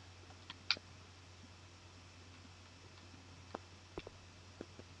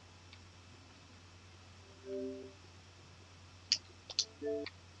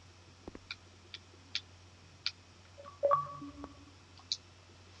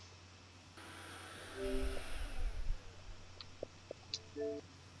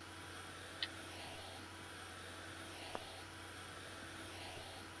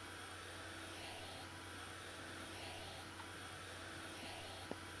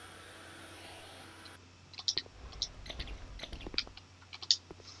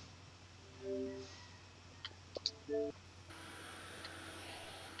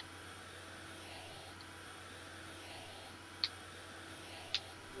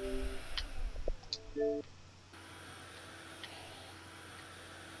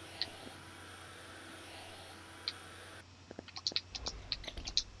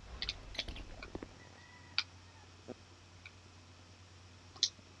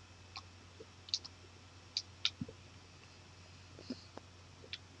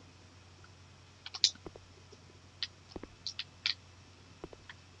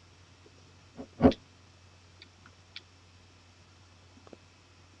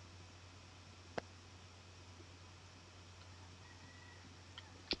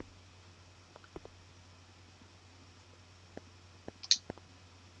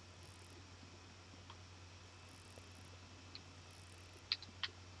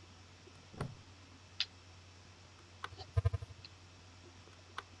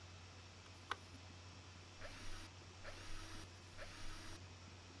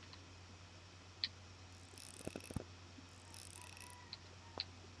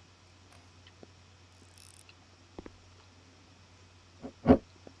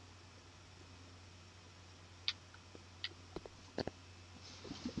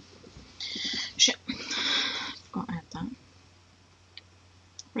 Shit. Forgot I had that.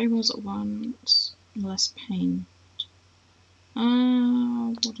 3 walls at once, less paint.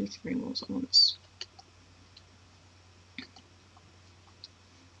 We'll do 3 walls at once.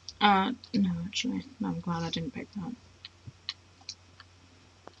 No, actually. No, I'm glad I didn't pick that.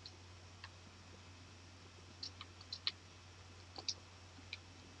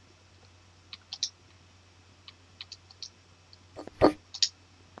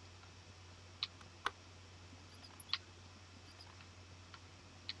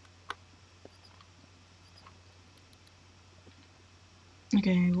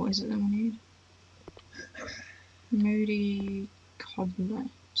 Okay, what is it that we need? Moody Cobblet.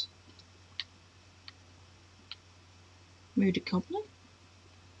 Moody Cobblet?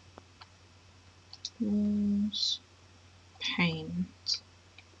 Walls. Paint.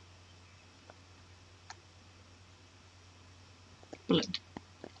 Blue.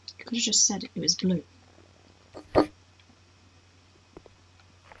 Could have just said it was blue.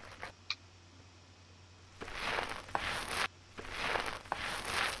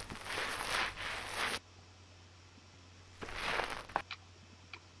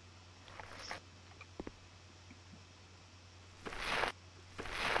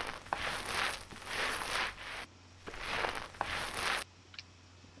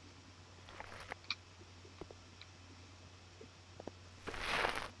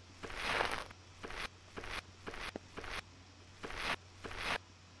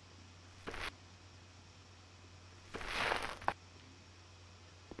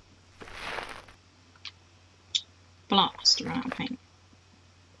 Blast, run out of paint.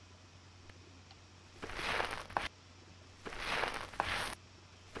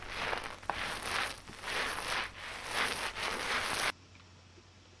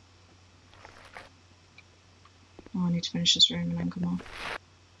 Oh, I need to finish this room and then come on.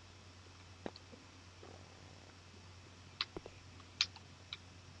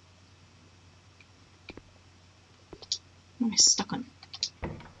 What am I stuck on?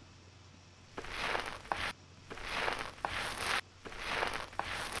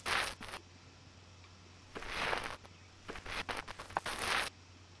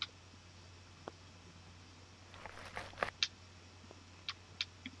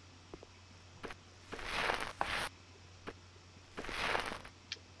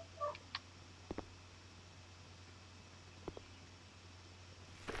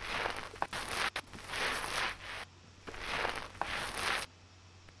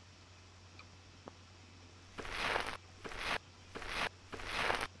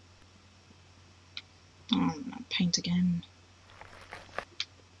 Oh, not paint again.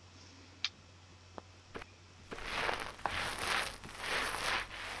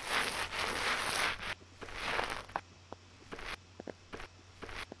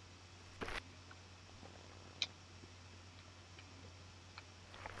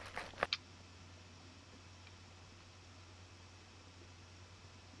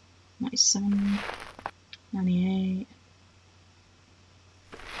 $97, $98,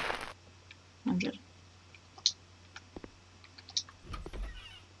 $100.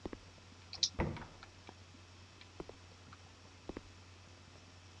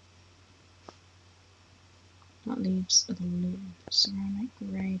 That leaves the blue ceramic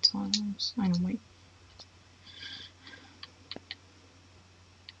grey tiles. Hang on, wait.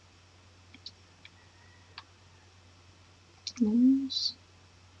 Walls,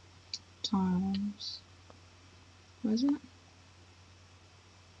 tiles. Where's it?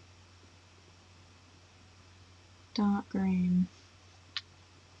 Dark green.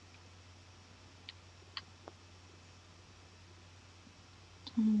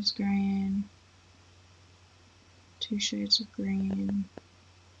 Tiles green. 2 shades of green.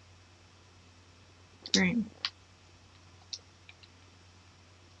 Green.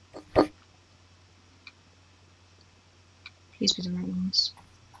 Please be the right ones.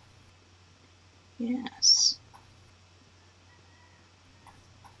 Yes.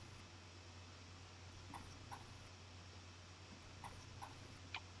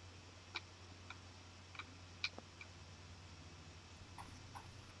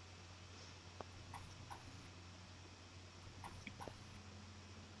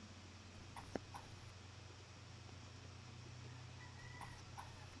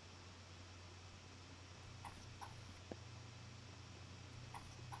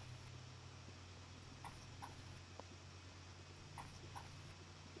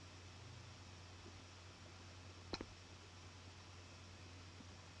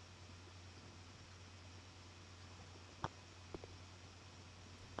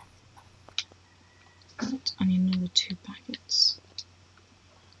 Right, I need another 2 packets.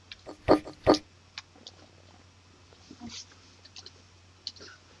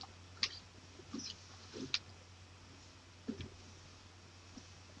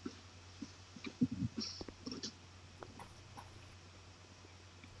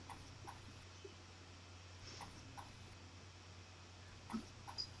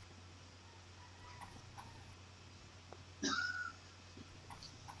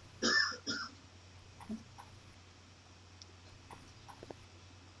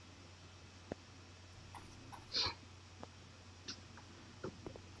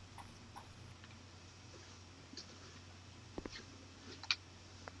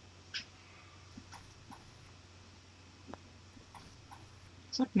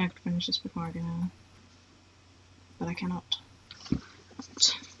 So I can finish this before I go now. But I cannot.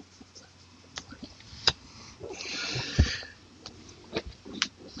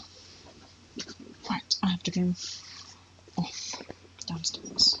 Right, I have to go off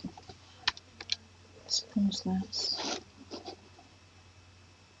downstairs. Let's pause this.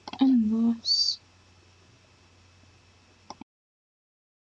 And this.